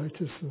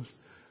righteousness,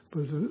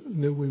 but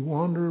then we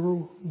wander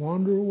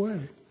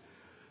away.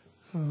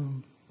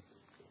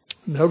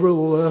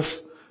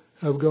 Nevertheless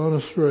have gone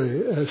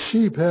astray, as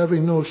sheep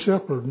having no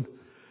shepherd.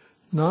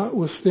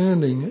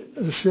 Notwithstanding,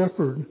 a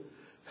shepherd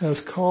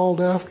has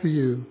called after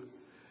you,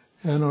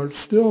 and art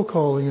still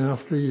calling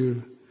after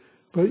you,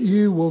 but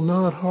ye will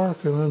not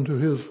hearken unto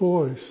his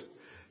voice.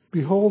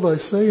 Behold, I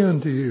say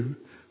unto you,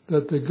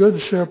 that the good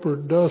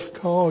shepherd doth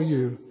call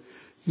you,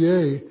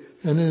 yea,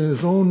 and in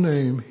his own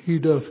name he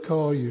doth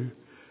call you,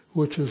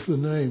 which is the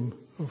name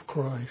of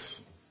Christ.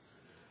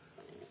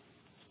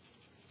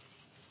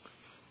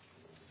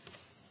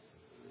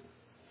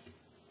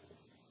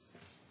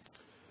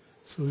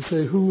 So we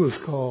say, who is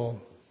called?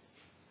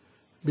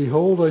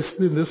 Behold, I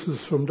speak, this is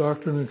from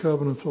Doctrine and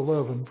Covenants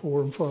 11,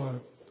 4 and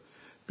 5.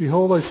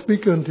 Behold, I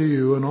speak unto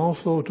you, and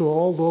also to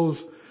all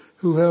those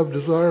who have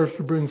desires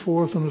to bring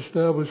forth and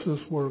establish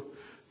this work.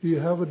 Do you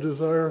have a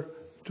desire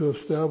to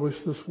establish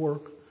this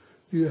work?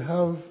 Do you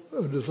have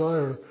a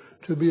desire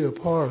to be a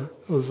part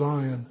of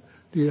Zion?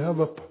 Do you have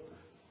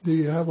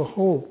a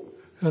hope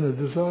and a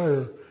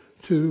desire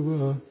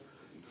to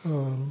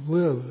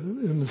live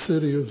in the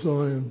city of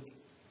Zion?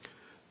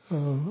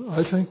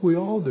 I think we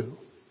all do.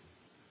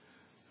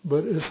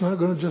 But it's not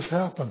going to just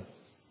happen.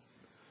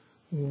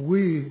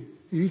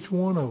 Each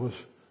one of us,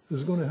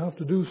 is going to have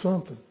to do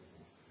something.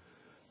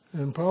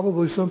 and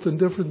probably something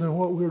different than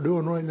what we're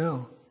doing right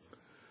now.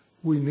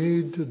 We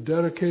need to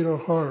dedicate our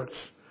hearts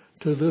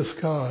to this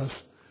cause,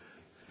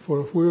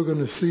 for if we're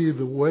going to see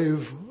the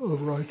wave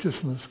of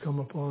righteousness come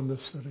upon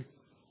this city.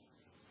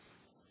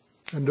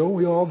 And don't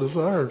we all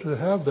desire to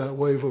have that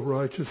wave of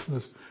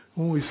righteousness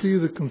when we see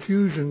the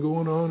confusion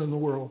going on in the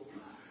world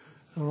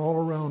and all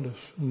around us,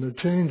 and the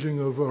changing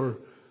of our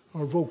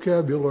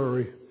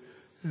vocabulary?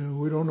 And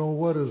we don't know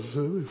what is,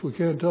 if we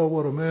can't tell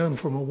what a man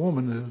from a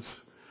woman is,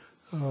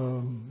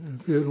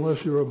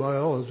 unless you're a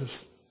biologist.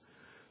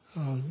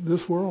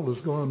 This world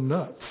has gone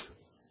nuts,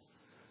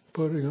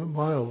 putting it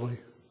mildly.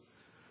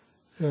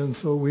 And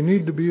so we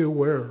need to be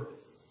aware.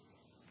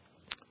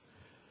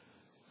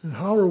 And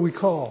how are we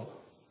called?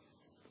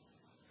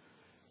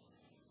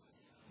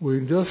 We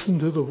listen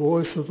to the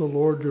voice of the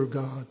Lord your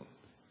God,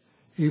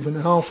 even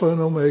Alpha and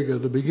Omega,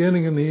 the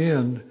beginning and the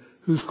end,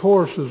 whose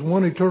course is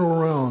one eternal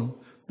round,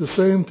 the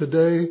same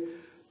today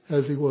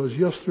as he was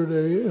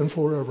yesterday and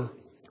forever.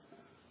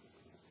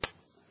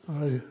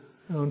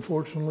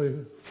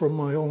 Unfortunately, from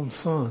my own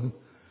son,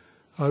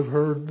 I've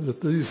heard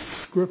that these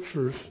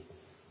scriptures,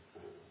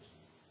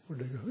 where'd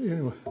they go?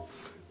 Anyway,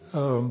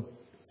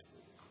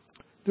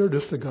 they're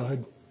just a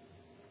guide.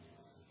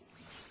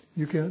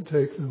 You can't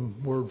take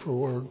them word for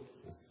word.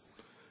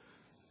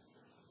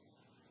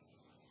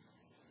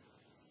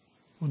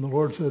 When the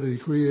Lord said he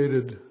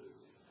created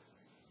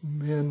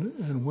men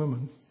and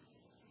women,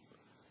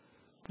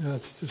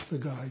 that's just a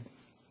guide.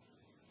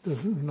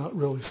 Not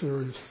really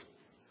serious.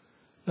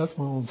 That's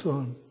my own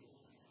son.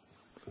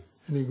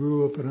 And he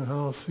grew up in a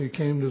house. He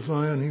came to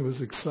Zion. He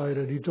was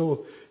excited. He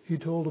told I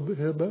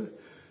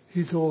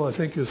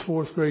think his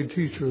fourth grade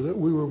teacher that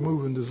we were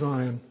moving to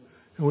Zion,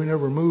 and we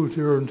never moved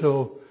here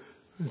until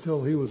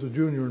he was a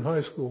junior in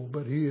high school.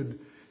 But he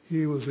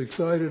was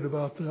excited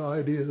about the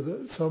idea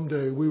that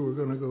someday we were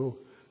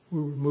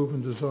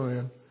moving to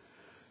Zion,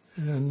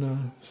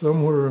 and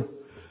somewhere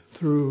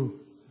through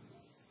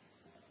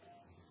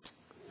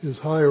his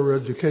higher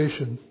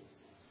education,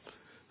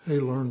 he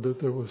learned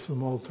that there was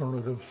some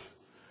alternatives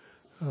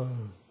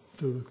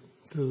to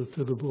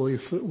the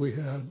belief that we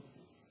had.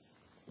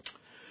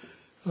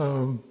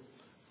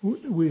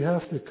 We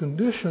have to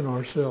condition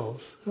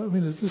ourselves. I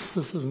mean, this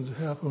doesn't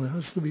happen. It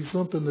has to be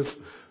something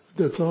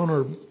that's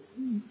on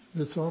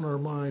our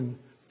mind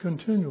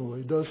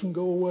continually. It doesn't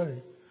go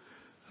away.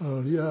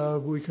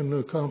 We can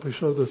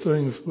accomplish other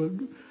things, but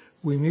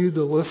we need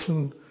to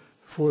listen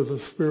for the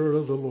Spirit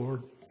of the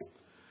Lord,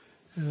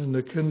 and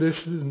to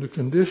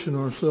condition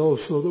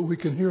ourselves so that we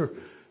can hear.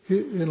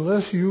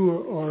 Unless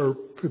you are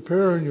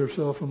preparing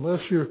yourself,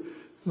 unless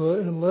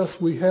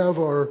we have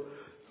our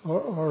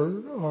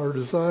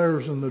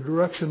desires and the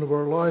direction of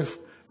our life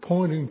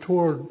pointing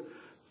toward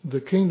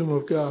the kingdom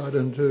of God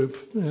and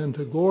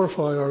to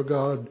glorify our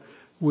God,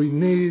 we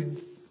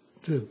need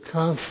to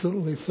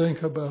constantly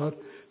think about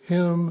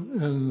Him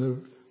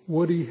and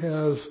what He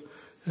has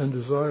and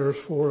desires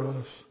for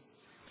us.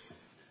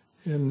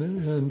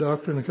 In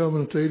Doctrine and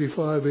Covenants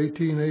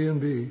 85:18a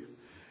and b,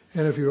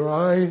 and if your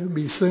eye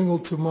be single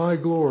to my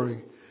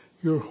glory,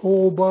 your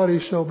whole body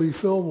shall be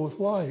filled with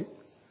light.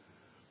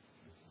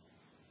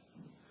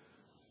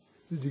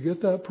 Did you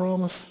get that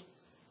promise?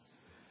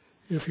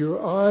 If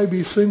your eye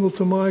be single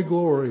to my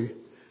glory,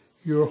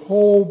 your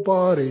whole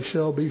body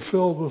shall be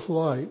filled with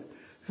light,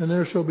 and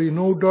there shall be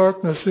no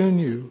darkness in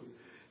you.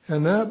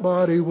 And that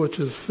body which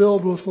is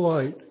filled with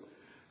light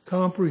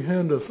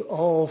comprehendeth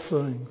all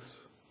things.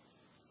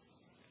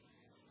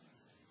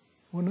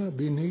 Wouldn't that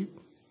be neat?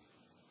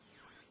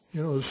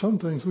 There's some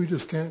things we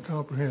just can't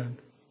comprehend.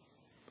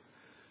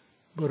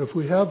 But if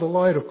we have the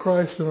light of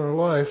Christ in our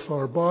life,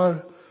 our body,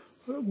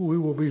 we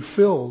will be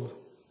filled,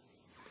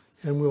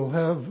 and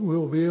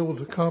we'll be able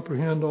to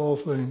comprehend all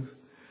things.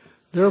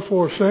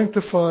 Therefore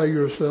sanctify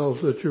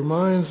yourselves, that your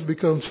minds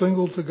become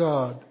single to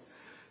God,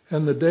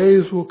 and the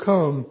days will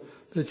come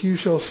that you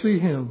shall see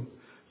Him,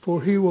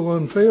 for He will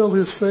unveil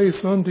His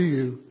face unto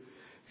you,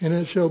 and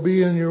it shall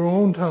be in your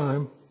own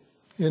time,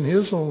 in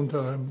His own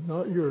time,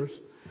 not yours,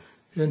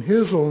 in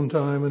His own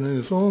time and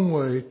in His own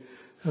way,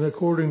 and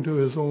according to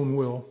His own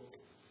will.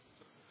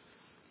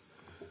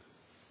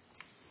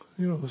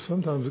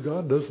 Sometimes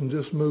God doesn't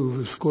just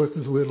move as quick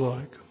as we'd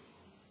like,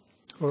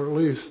 or at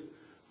least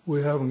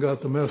we haven't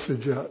got the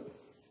message yet.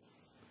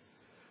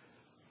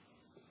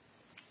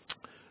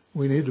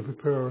 We need to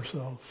prepare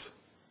ourselves.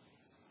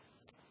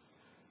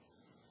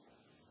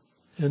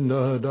 In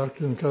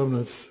Doctrine and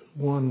Covenants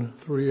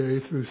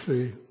 1:3a through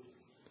c,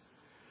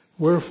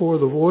 wherefore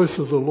the voice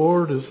of the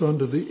Lord is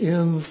unto the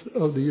ends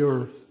of the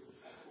earth,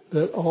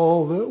 that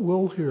all that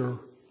will hear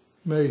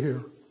may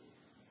hear.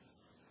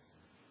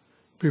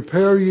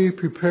 Prepare ye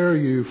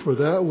for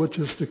that which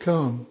is to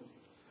come,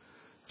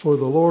 for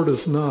the Lord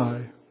is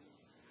nigh,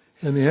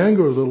 and the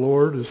anger of the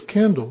Lord is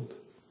kindled,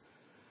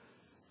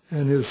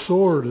 and His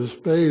sword is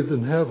bathed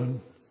in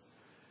heaven,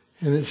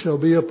 and it shall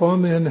be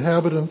upon the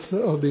inhabitants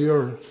of the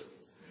earth,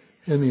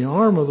 and the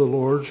arm of the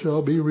Lord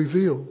shall be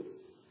revealed.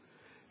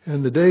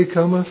 And the day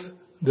cometh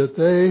that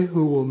they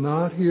who will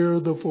not hear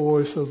the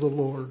voice of the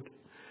Lord,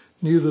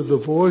 neither the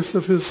voice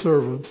of his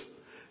servants,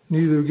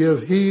 neither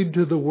give heed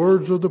to the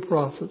words of the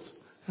prophets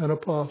and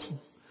apostles,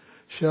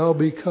 shall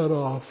be cut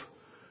off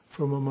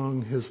from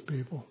among his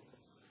people.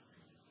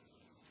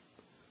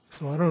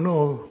 So I don't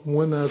know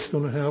when that's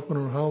going to happen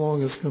or how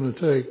long it's going to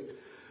take,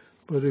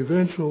 but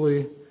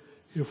eventually,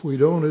 if we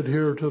don't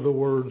adhere to the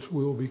words,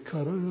 we'll be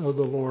cut of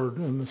the Lord,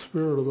 and the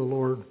Spirit of the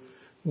Lord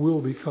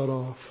will be cut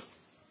off.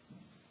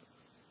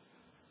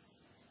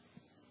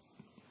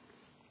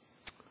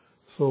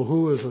 So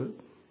who is it?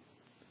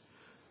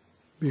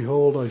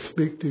 Behold, I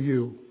speak to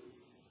you,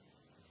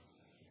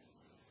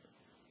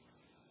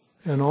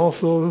 and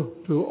also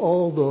to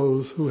all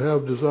those who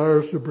have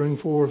desires to bring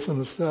forth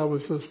and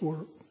establish this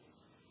work.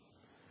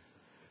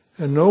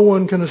 And no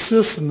one can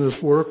assist in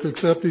this work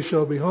except he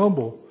shall be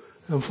humble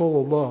and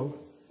full of love,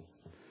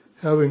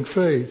 having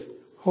faith,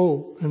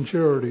 hope, and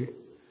charity,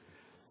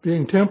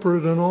 being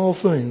temperate in all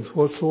things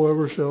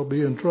whatsoever shall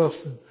be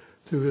entrusted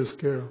to his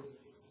care.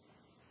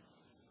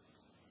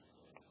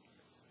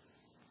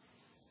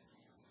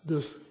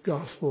 This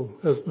gospel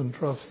has been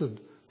trusted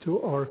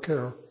to our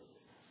care.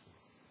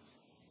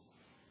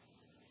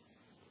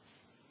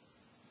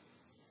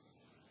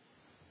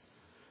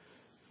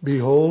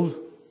 Behold,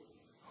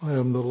 I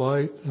am the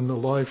light and the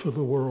life of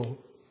the world,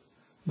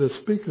 that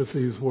speaketh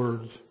these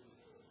words.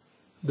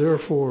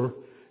 Therefore,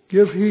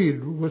 give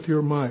heed with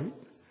your might,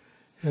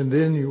 and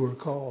then you are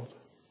called.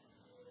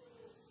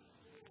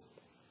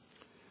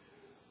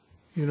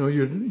 You know,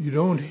 you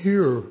don't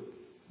hear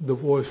the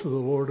voice of the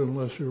Lord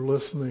unless you're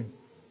listening.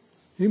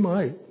 He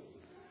might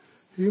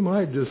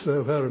just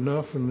have had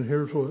enough and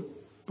here's what,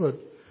 but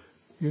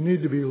you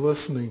need to be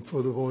listening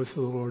for the voice of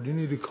the Lord. You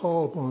need to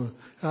call upon it.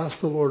 Ask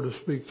the Lord to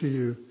speak to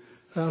you.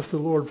 Ask the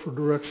Lord for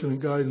direction and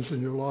guidance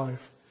in your life.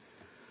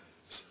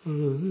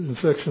 In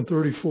section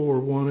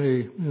 34,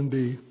 1a and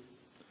b,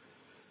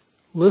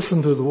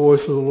 listen to the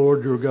voice of the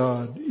Lord your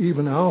God,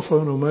 even Alpha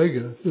and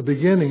Omega, the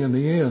beginning and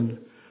the end,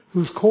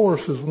 whose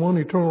course is one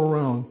eternal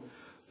round,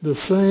 the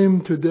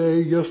same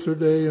today,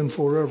 yesterday, and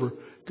forever.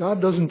 God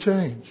doesn't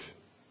change.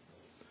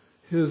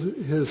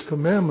 His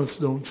commandments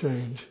don't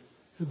change.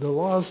 The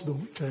laws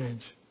don't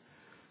change.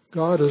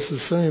 God is the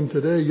same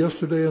today,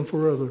 yesterday, and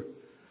forever.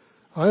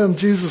 I am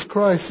Jesus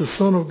Christ, the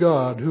Son of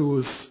God, who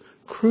was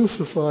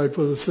crucified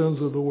for the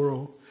sins of the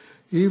world,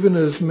 even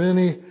as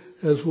many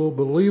as will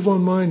believe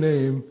on my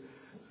name,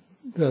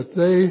 that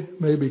they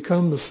may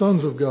become the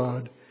sons of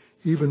God,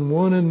 even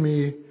one in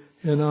me,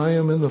 and I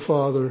am in the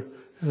Father,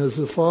 and as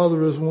the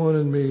Father is one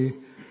in me,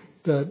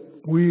 that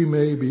we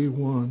may be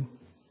one.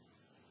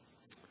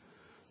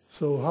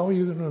 So how are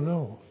you going to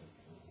know?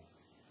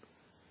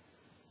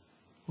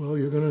 Well,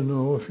 you're going to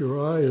know if your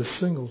eye is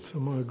single to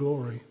my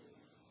glory.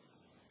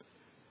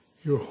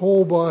 Your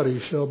whole body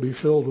shall be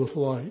filled with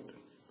light.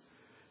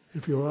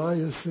 If your eye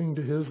is seen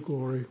to his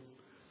glory,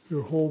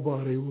 your whole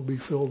body will be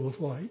filled with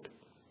light.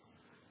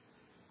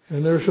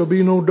 And there shall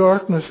be no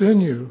darkness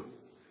in you.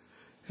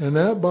 And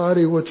that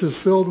body which is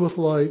filled with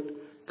light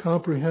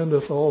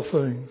comprehendeth all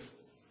things.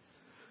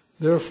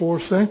 Therefore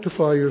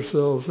sanctify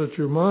yourselves, that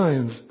your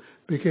minds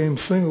become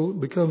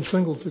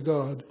single to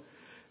God.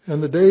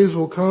 And the days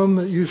will come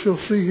that you shall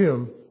see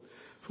him,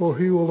 for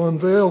he will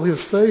unveil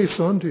his face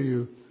unto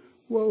you.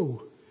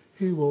 Whoa!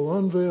 He will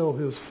unveil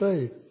his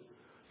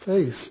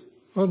face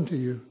unto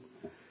you.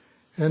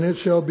 And it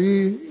shall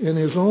be in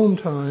his own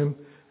time,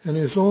 and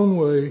his own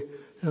way,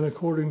 and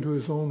according to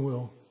his own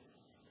will.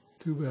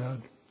 Too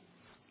bad.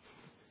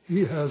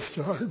 He has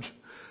charge.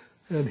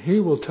 And he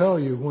will tell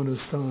you when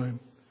it's time,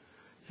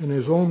 in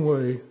his own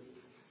way,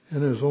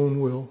 and his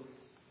own will.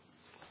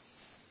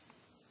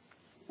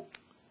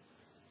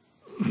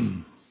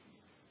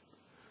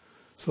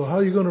 So how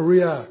are you going to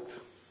react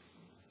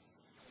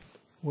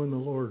when the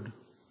Lord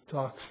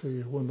talks to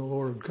you, when the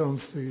Lord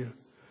comes to you?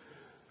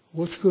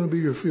 What's going to be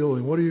your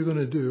feeling? What are you going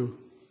to do?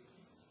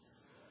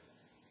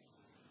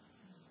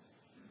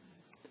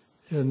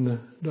 In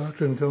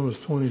Doctrine and Covenants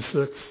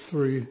 26,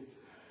 3,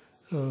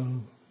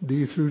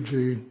 D through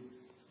G.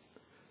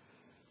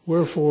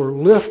 Wherefore,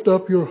 lift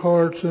up your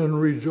hearts and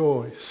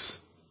rejoice.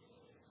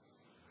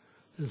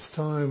 It's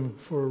time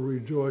for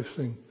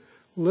rejoicing.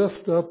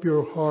 Lift up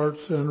your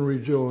hearts and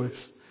rejoice.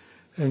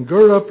 And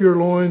gird up your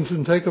loins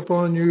and take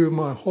upon you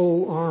my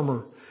whole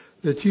armor,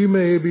 that ye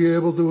may be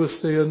able to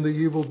withstand the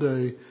evil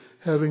day,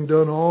 having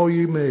done all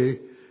you may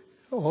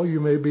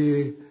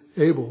be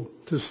able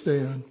to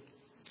stand.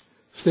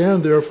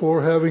 Stand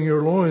therefore, having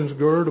your loins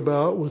girded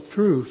about with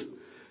truth,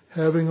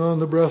 having on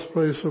the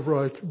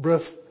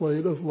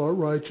breastplate of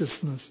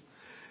righteousness,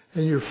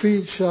 and your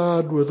feet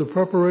shod with the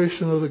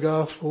preparation of the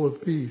gospel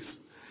of peace,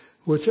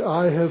 which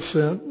I have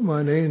sent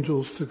mine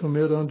angels to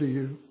commit unto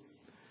you.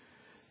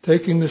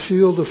 Taking the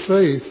shield of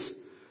faith,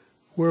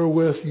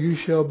 wherewith you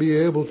shall be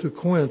able to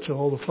quench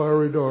all the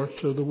fiery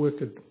darts of the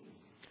wicked.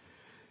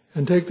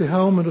 And take the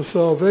helmet of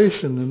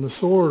salvation and the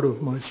sword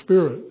of my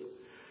Spirit,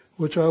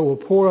 which I will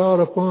pour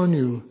out upon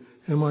you,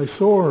 and my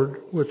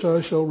sword, which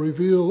I shall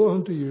reveal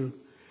unto you,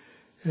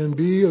 and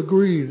be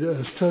agreed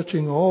as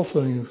touching all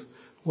things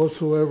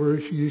whatsoever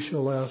ye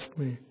shall ask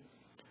me.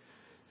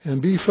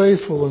 And be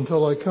faithful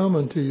until I come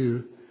unto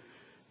you,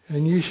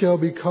 and ye shall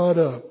be caught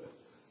up,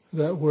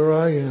 that where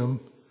I am,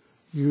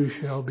 you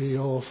shall be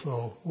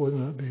also.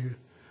 Wouldn't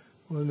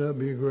that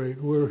be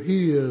great? Where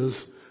he is,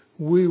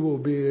 we will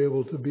be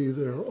able to be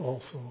there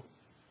also.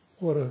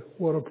 What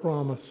a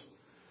promise.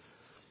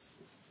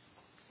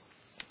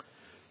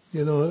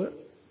 You know,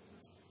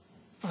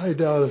 I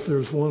doubt if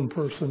there's one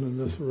person in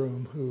this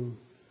room who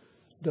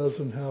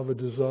doesn't have a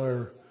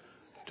desire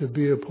to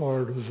be a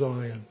part of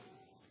Zion.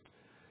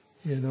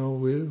 You know,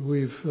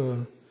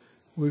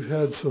 we've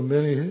had so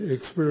many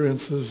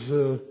experiences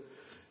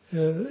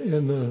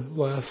in the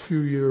last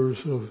few years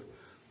of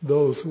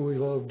those who we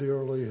love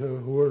dearly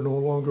who are no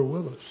longer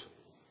with us,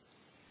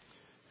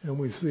 and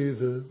we see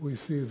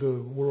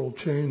the world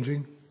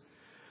changing.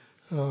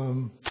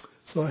 So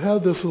I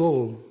had this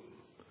little.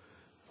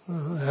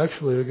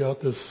 Actually, I got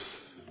this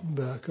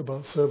back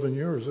about 7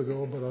 years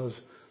ago, but I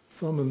was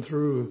thumbing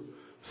through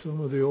some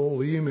of the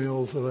old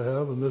emails that I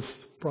have, and this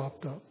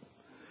popped up.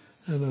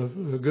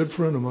 And a good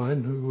friend of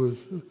mine who was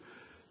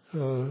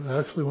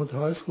actually went to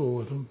high school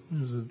with him. He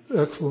was an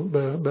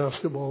excellent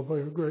basketball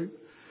player, great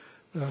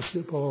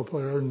basketball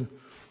player, and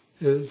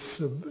it's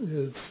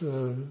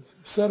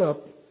set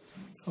up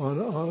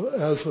on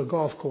as a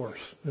golf course.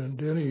 And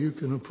Denny, you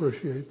can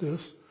appreciate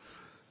this.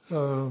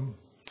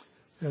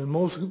 And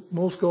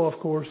most golf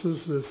courses,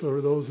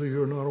 for those of you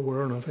who are not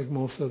aware, and I think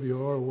most of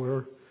you are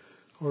aware,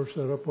 are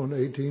set up on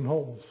 18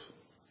 holes.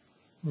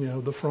 You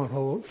know, the front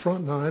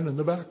 9 and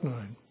the back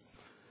 9.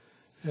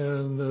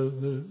 And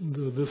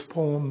this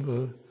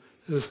poem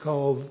is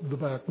called The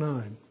Back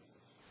 9.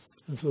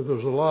 And so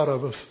there's a lot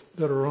of us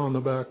that are on the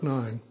back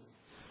 9.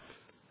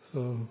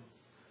 So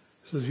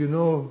it says, you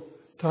know,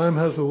 time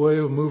has a way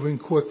of moving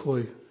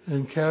quickly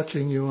and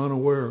catching you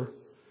unaware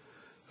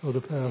of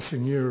the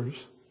passing years.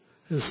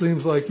 It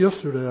seems like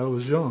yesterday I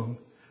was young,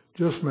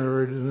 just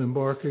married and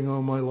embarking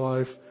on my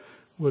life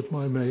with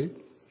my mate.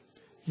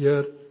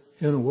 Yet,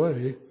 in a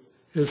way,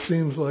 it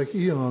seems like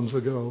eons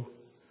ago.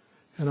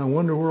 And I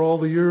wonder where all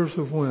the years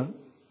have went.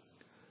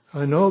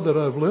 I know that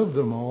I've lived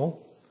them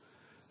all.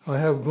 I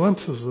have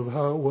glimpses of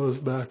how it was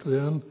back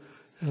then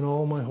and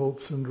all my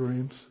hopes and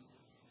dreams.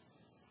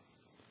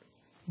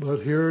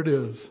 But here it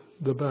is,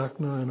 the back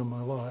 9 of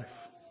my life.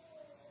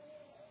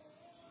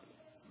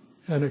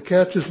 And it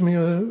catches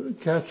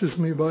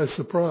me by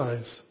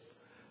surprise.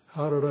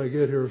 How did I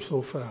get here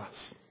so fast?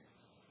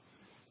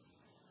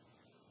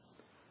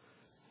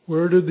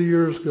 Where did the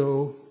years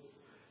go,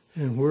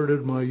 and where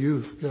did my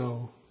youth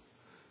go?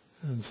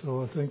 And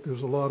so I think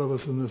there's a lot of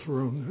us in this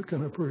room that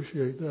can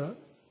appreciate that.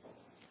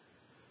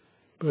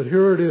 But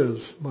here it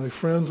is. My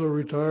friends are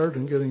retired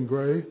and getting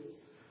gray.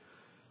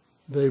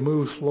 They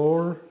move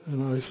slower,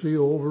 and I see an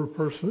older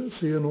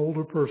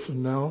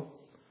person now.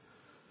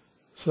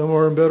 Some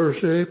are in better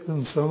shape,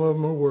 and some of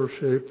them are worse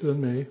shape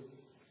than me.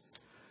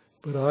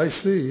 But I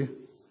see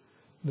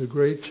the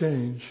great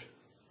change.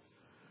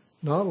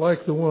 Not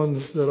like the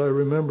ones that I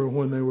remember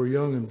when they were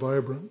young and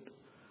vibrant,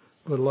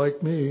 but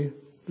like me,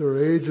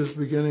 their age is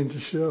beginning to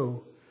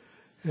show.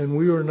 And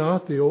we are now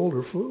the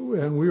older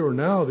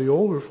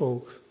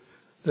folks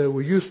that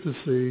we used to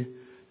see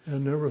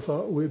and never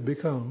thought we'd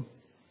become.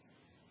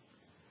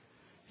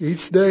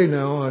 Each day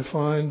now I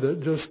find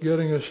that just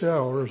getting a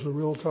shower is a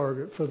real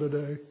target for the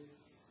day.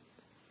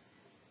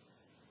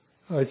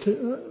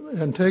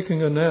 And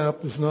taking a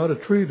nap is not a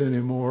treat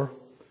anymore.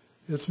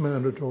 It's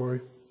mandatory.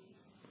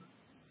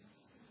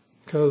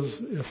 Because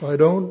if I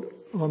don't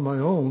on my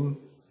own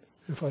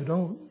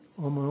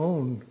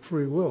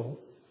free will,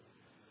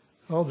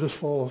 I'll just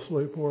fall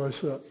asleep where I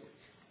sit.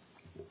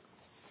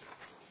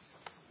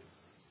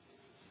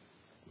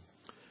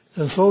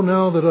 And so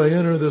now that I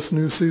enter this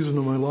new season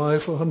of my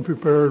life,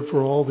 unprepared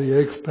for all the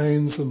aches,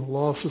 pains, and the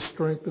loss of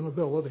strength and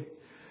ability,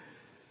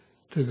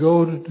 to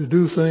go to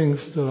do things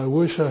that I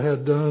wish I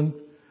had done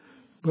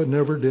but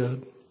never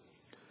did.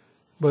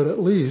 But at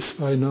least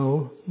I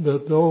know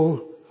that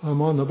though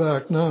I'm on the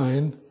back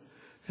 9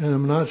 and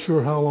I'm not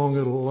sure how long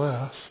it'll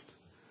last,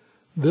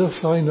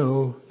 this I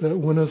know, that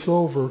when it's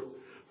over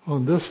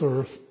on this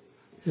earth,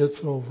 it's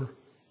over.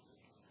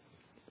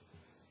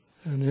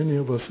 And any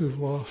of us who've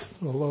lost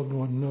a loved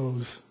one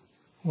knows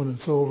when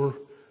it's over,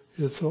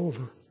 it's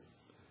over.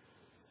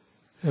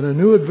 And a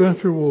new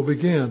adventure will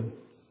begin.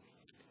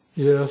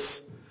 Yes,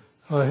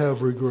 I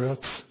have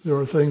regrets. There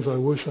are things I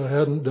wish I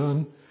hadn't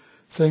done,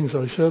 things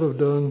I should have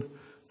done,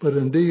 but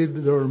indeed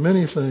there are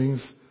many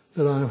things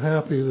that I'm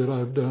happy that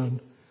I've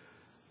done.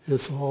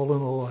 It's all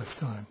in a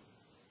lifetime.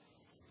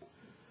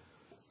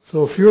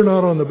 So if you're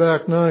not on the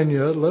back 9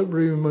 yet, let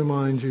me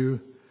remind you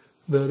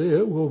that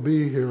it will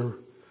be here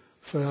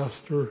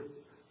faster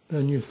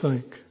than you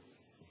think.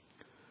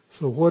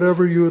 So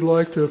whatever you would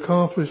like to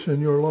accomplish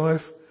in your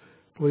life,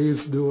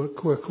 please do it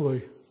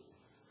quickly.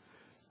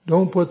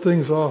 Don't put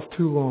things off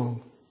too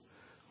long.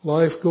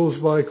 Life goes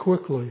by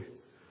quickly.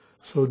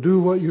 So do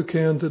what you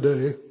can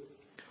today,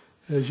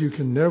 as you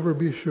can never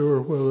be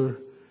sure whether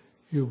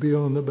you'll be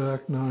on the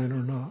back 9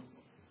 or not.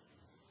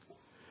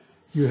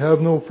 You have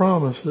no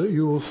promise that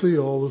you will see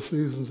all the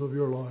seasons of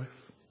your life.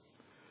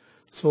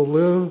 So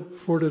live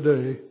for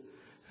today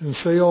and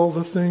say all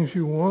the things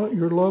you want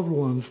your loved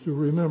ones to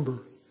remember,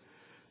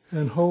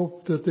 and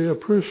hope that they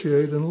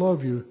appreciate and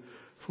love you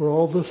for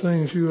all the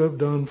things you have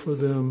done for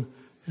them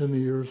in the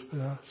years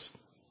past.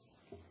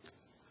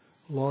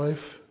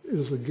 Life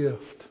is a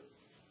gift.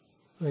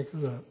 Think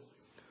of that.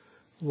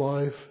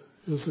 Life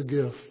is a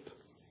gift.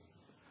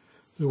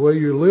 The way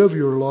you live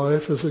your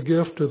life is a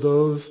gift to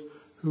those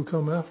who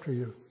come after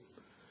you.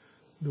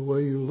 The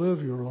way you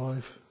live your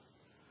life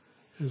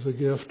is a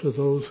gift to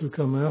those who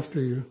come after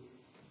you.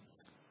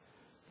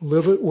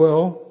 Live it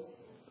well.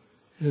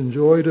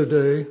 Enjoy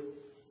today.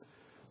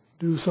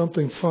 Do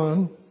something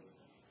fun.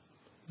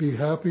 Be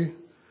happy.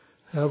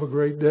 Have a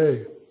great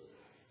day.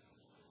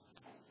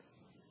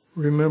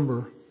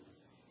 Remember,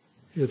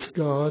 it's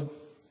God,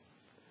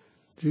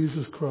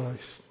 Jesus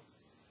Christ,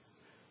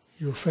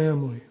 your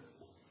family,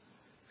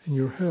 and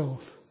your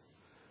health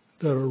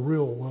that are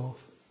real wealth,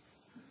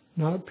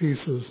 not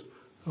pieces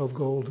of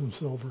gold and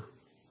silver.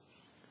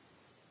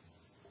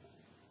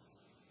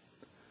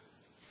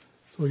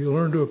 So you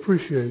learn to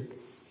appreciate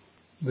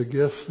the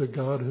gifts that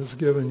God has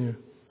given you,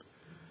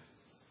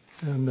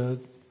 and that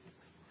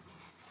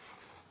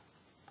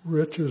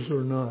riches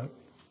or not,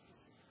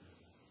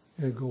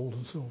 gold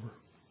and silver.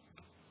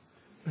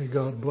 May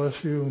God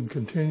bless you and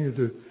continue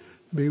to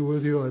be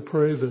with you. I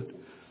pray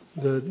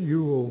that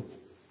you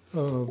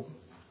will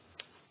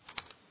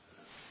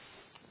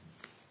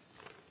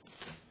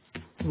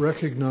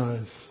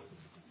recognize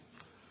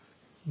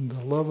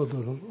the love of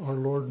our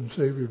Lord and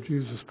Savior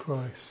Jesus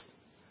Christ.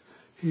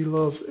 He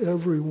loves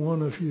every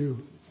one of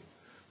you.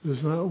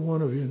 There's not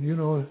one of you. And you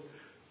know,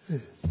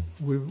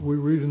 we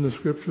read in the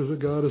Scriptures that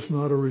God is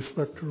not a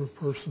respecter of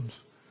persons.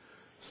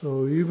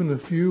 So even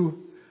if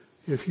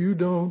you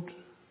don't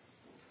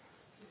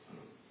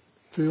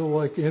feel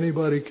like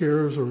anybody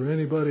cares or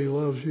anybody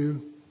loves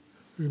you,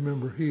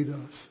 remember He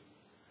does.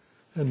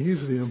 And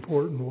He's the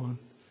important one.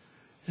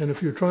 And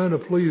if you're trying to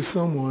please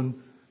someone,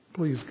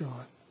 please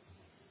God.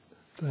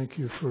 Thank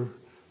you for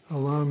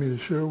allowing me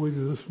to share with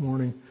you this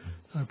morning.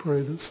 I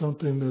pray that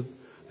something that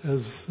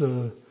has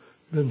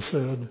been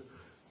said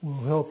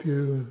will help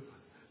you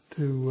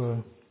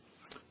to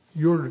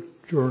your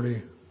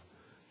journey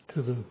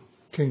to the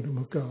kingdom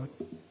of God.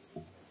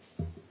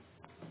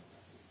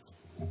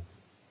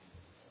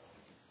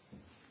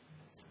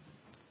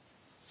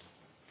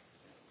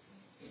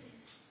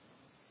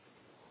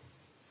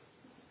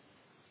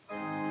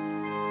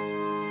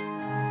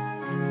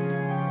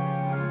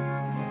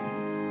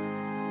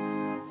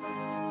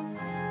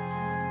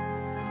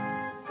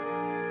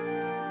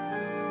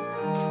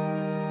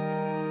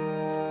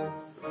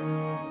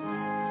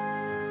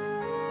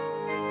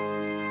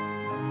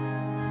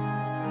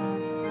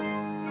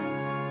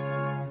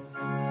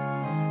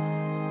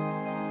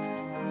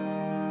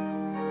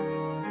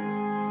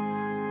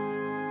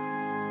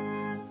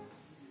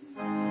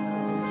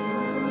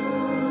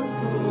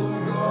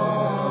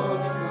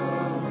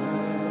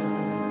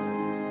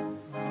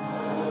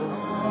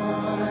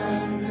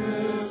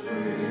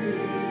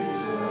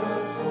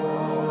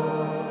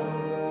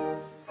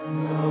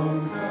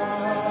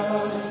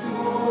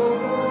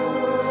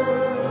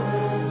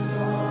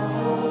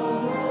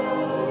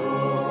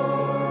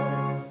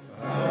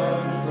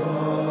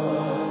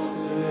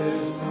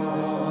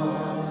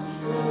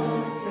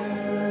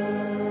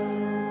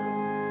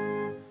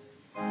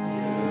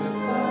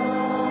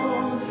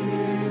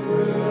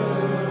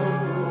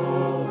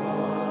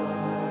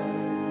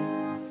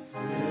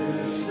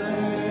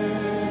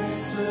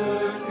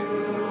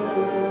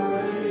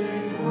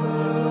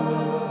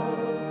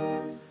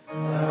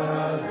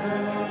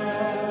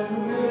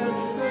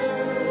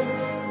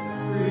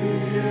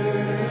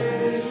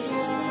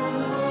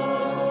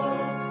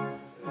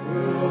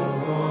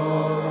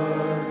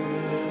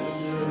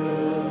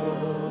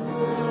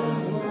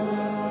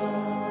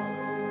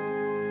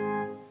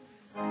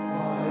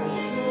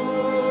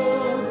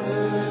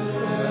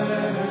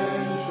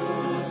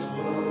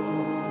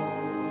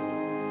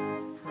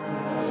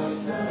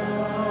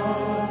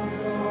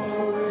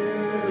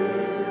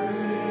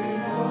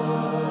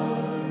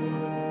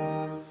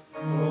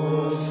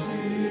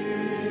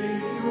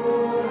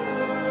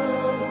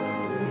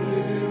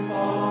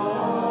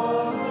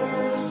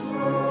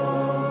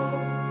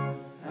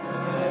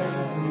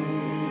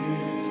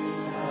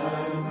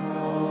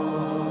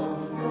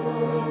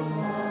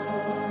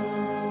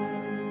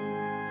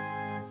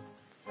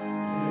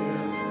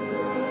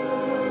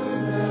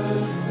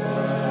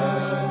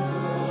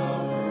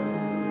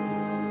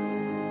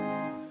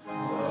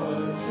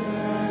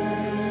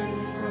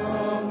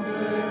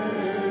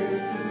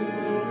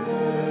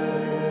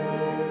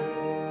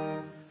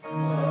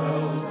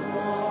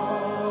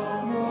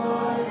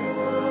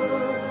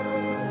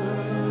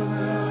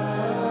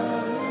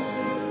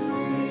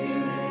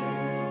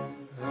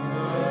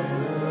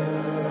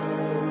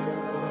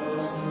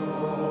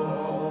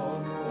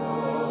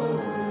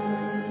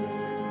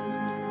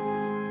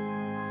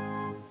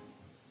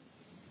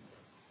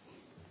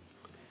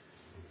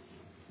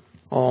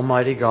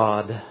 Almighty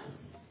God,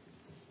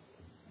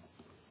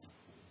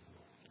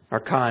 our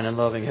kind and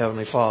loving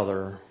Heavenly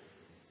Father,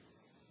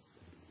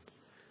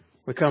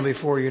 we come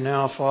before you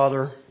now,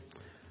 Father,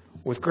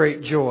 with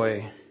great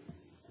joy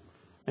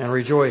and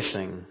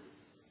rejoicing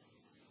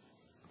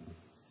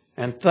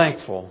and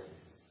thankful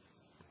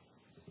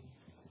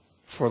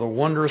for the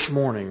wondrous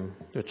morning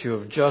that you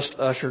have just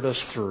ushered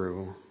us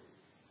through.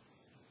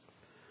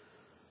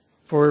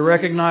 For we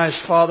recognize,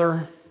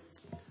 Father,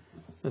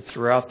 that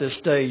throughout this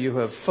day you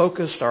have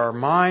focused our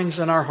minds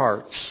and our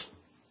hearts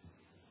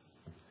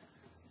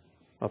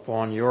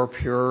upon your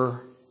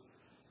pure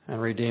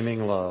and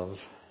redeeming love.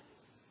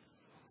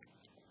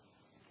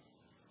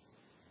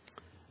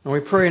 And we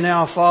pray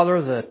now,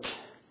 Father, that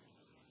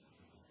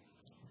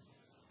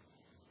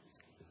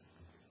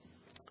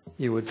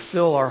you would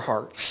fill our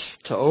hearts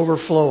to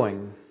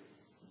overflowing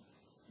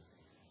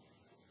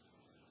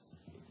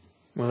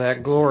with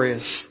that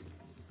glorious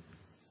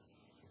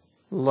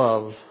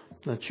love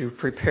that you've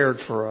prepared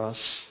for us,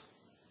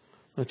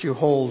 that you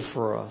hold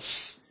for us.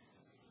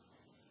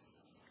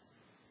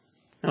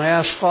 And I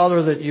ask,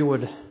 Father, that you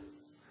would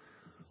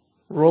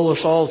roll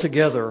us all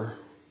together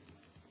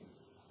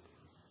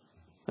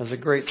as a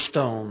great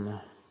stone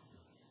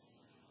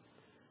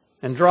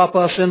and drop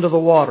us into the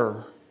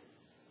water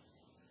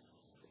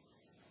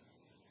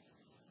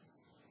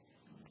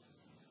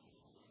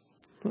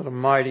that a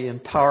mighty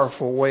and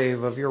powerful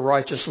wave of your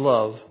righteous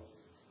love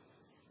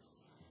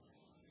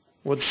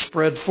would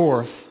spread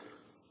forth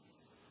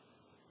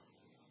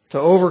to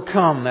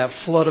overcome that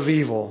flood of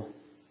evil.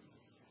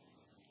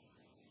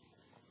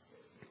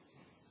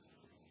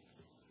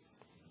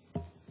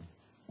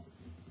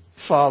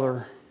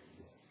 Father,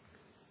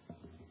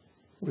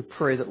 we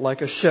pray that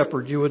like a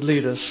shepherd you would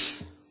lead us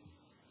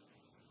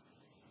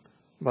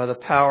by the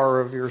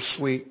power of your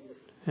sweet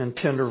and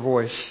tender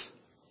voice.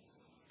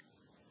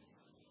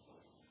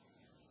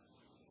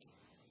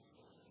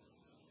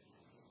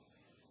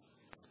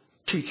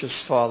 Teach us,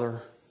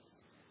 Father.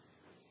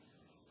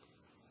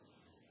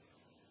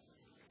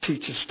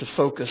 Teach us to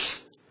focus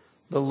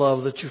the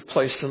love that you've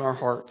placed in our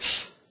hearts.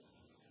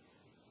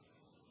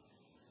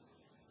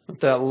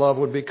 That love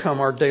would become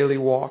our daily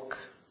walk.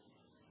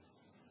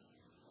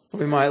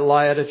 We might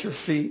lie it at your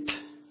feet.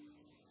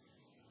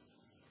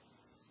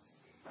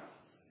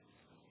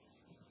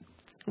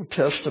 A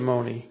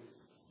testimony.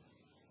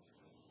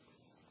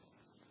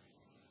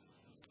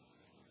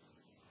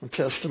 A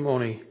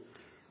testimony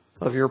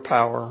of your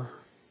power.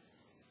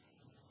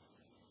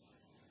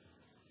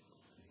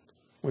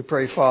 We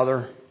pray,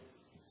 Father,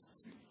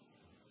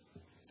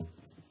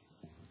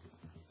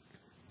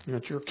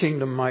 that your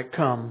kingdom might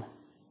come,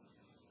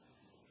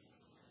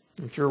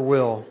 that your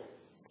will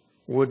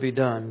would be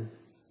done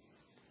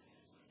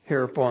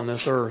here upon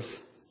this earth.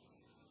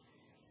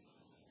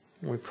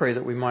 We pray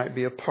that we might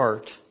be a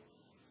part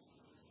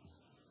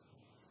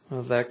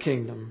of that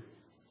kingdom.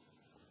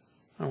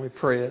 And we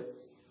pray it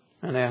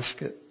and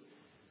ask it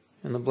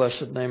in the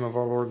blessed name of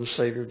our Lord and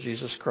Savior,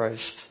 Jesus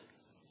Christ.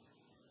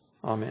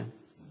 Amen.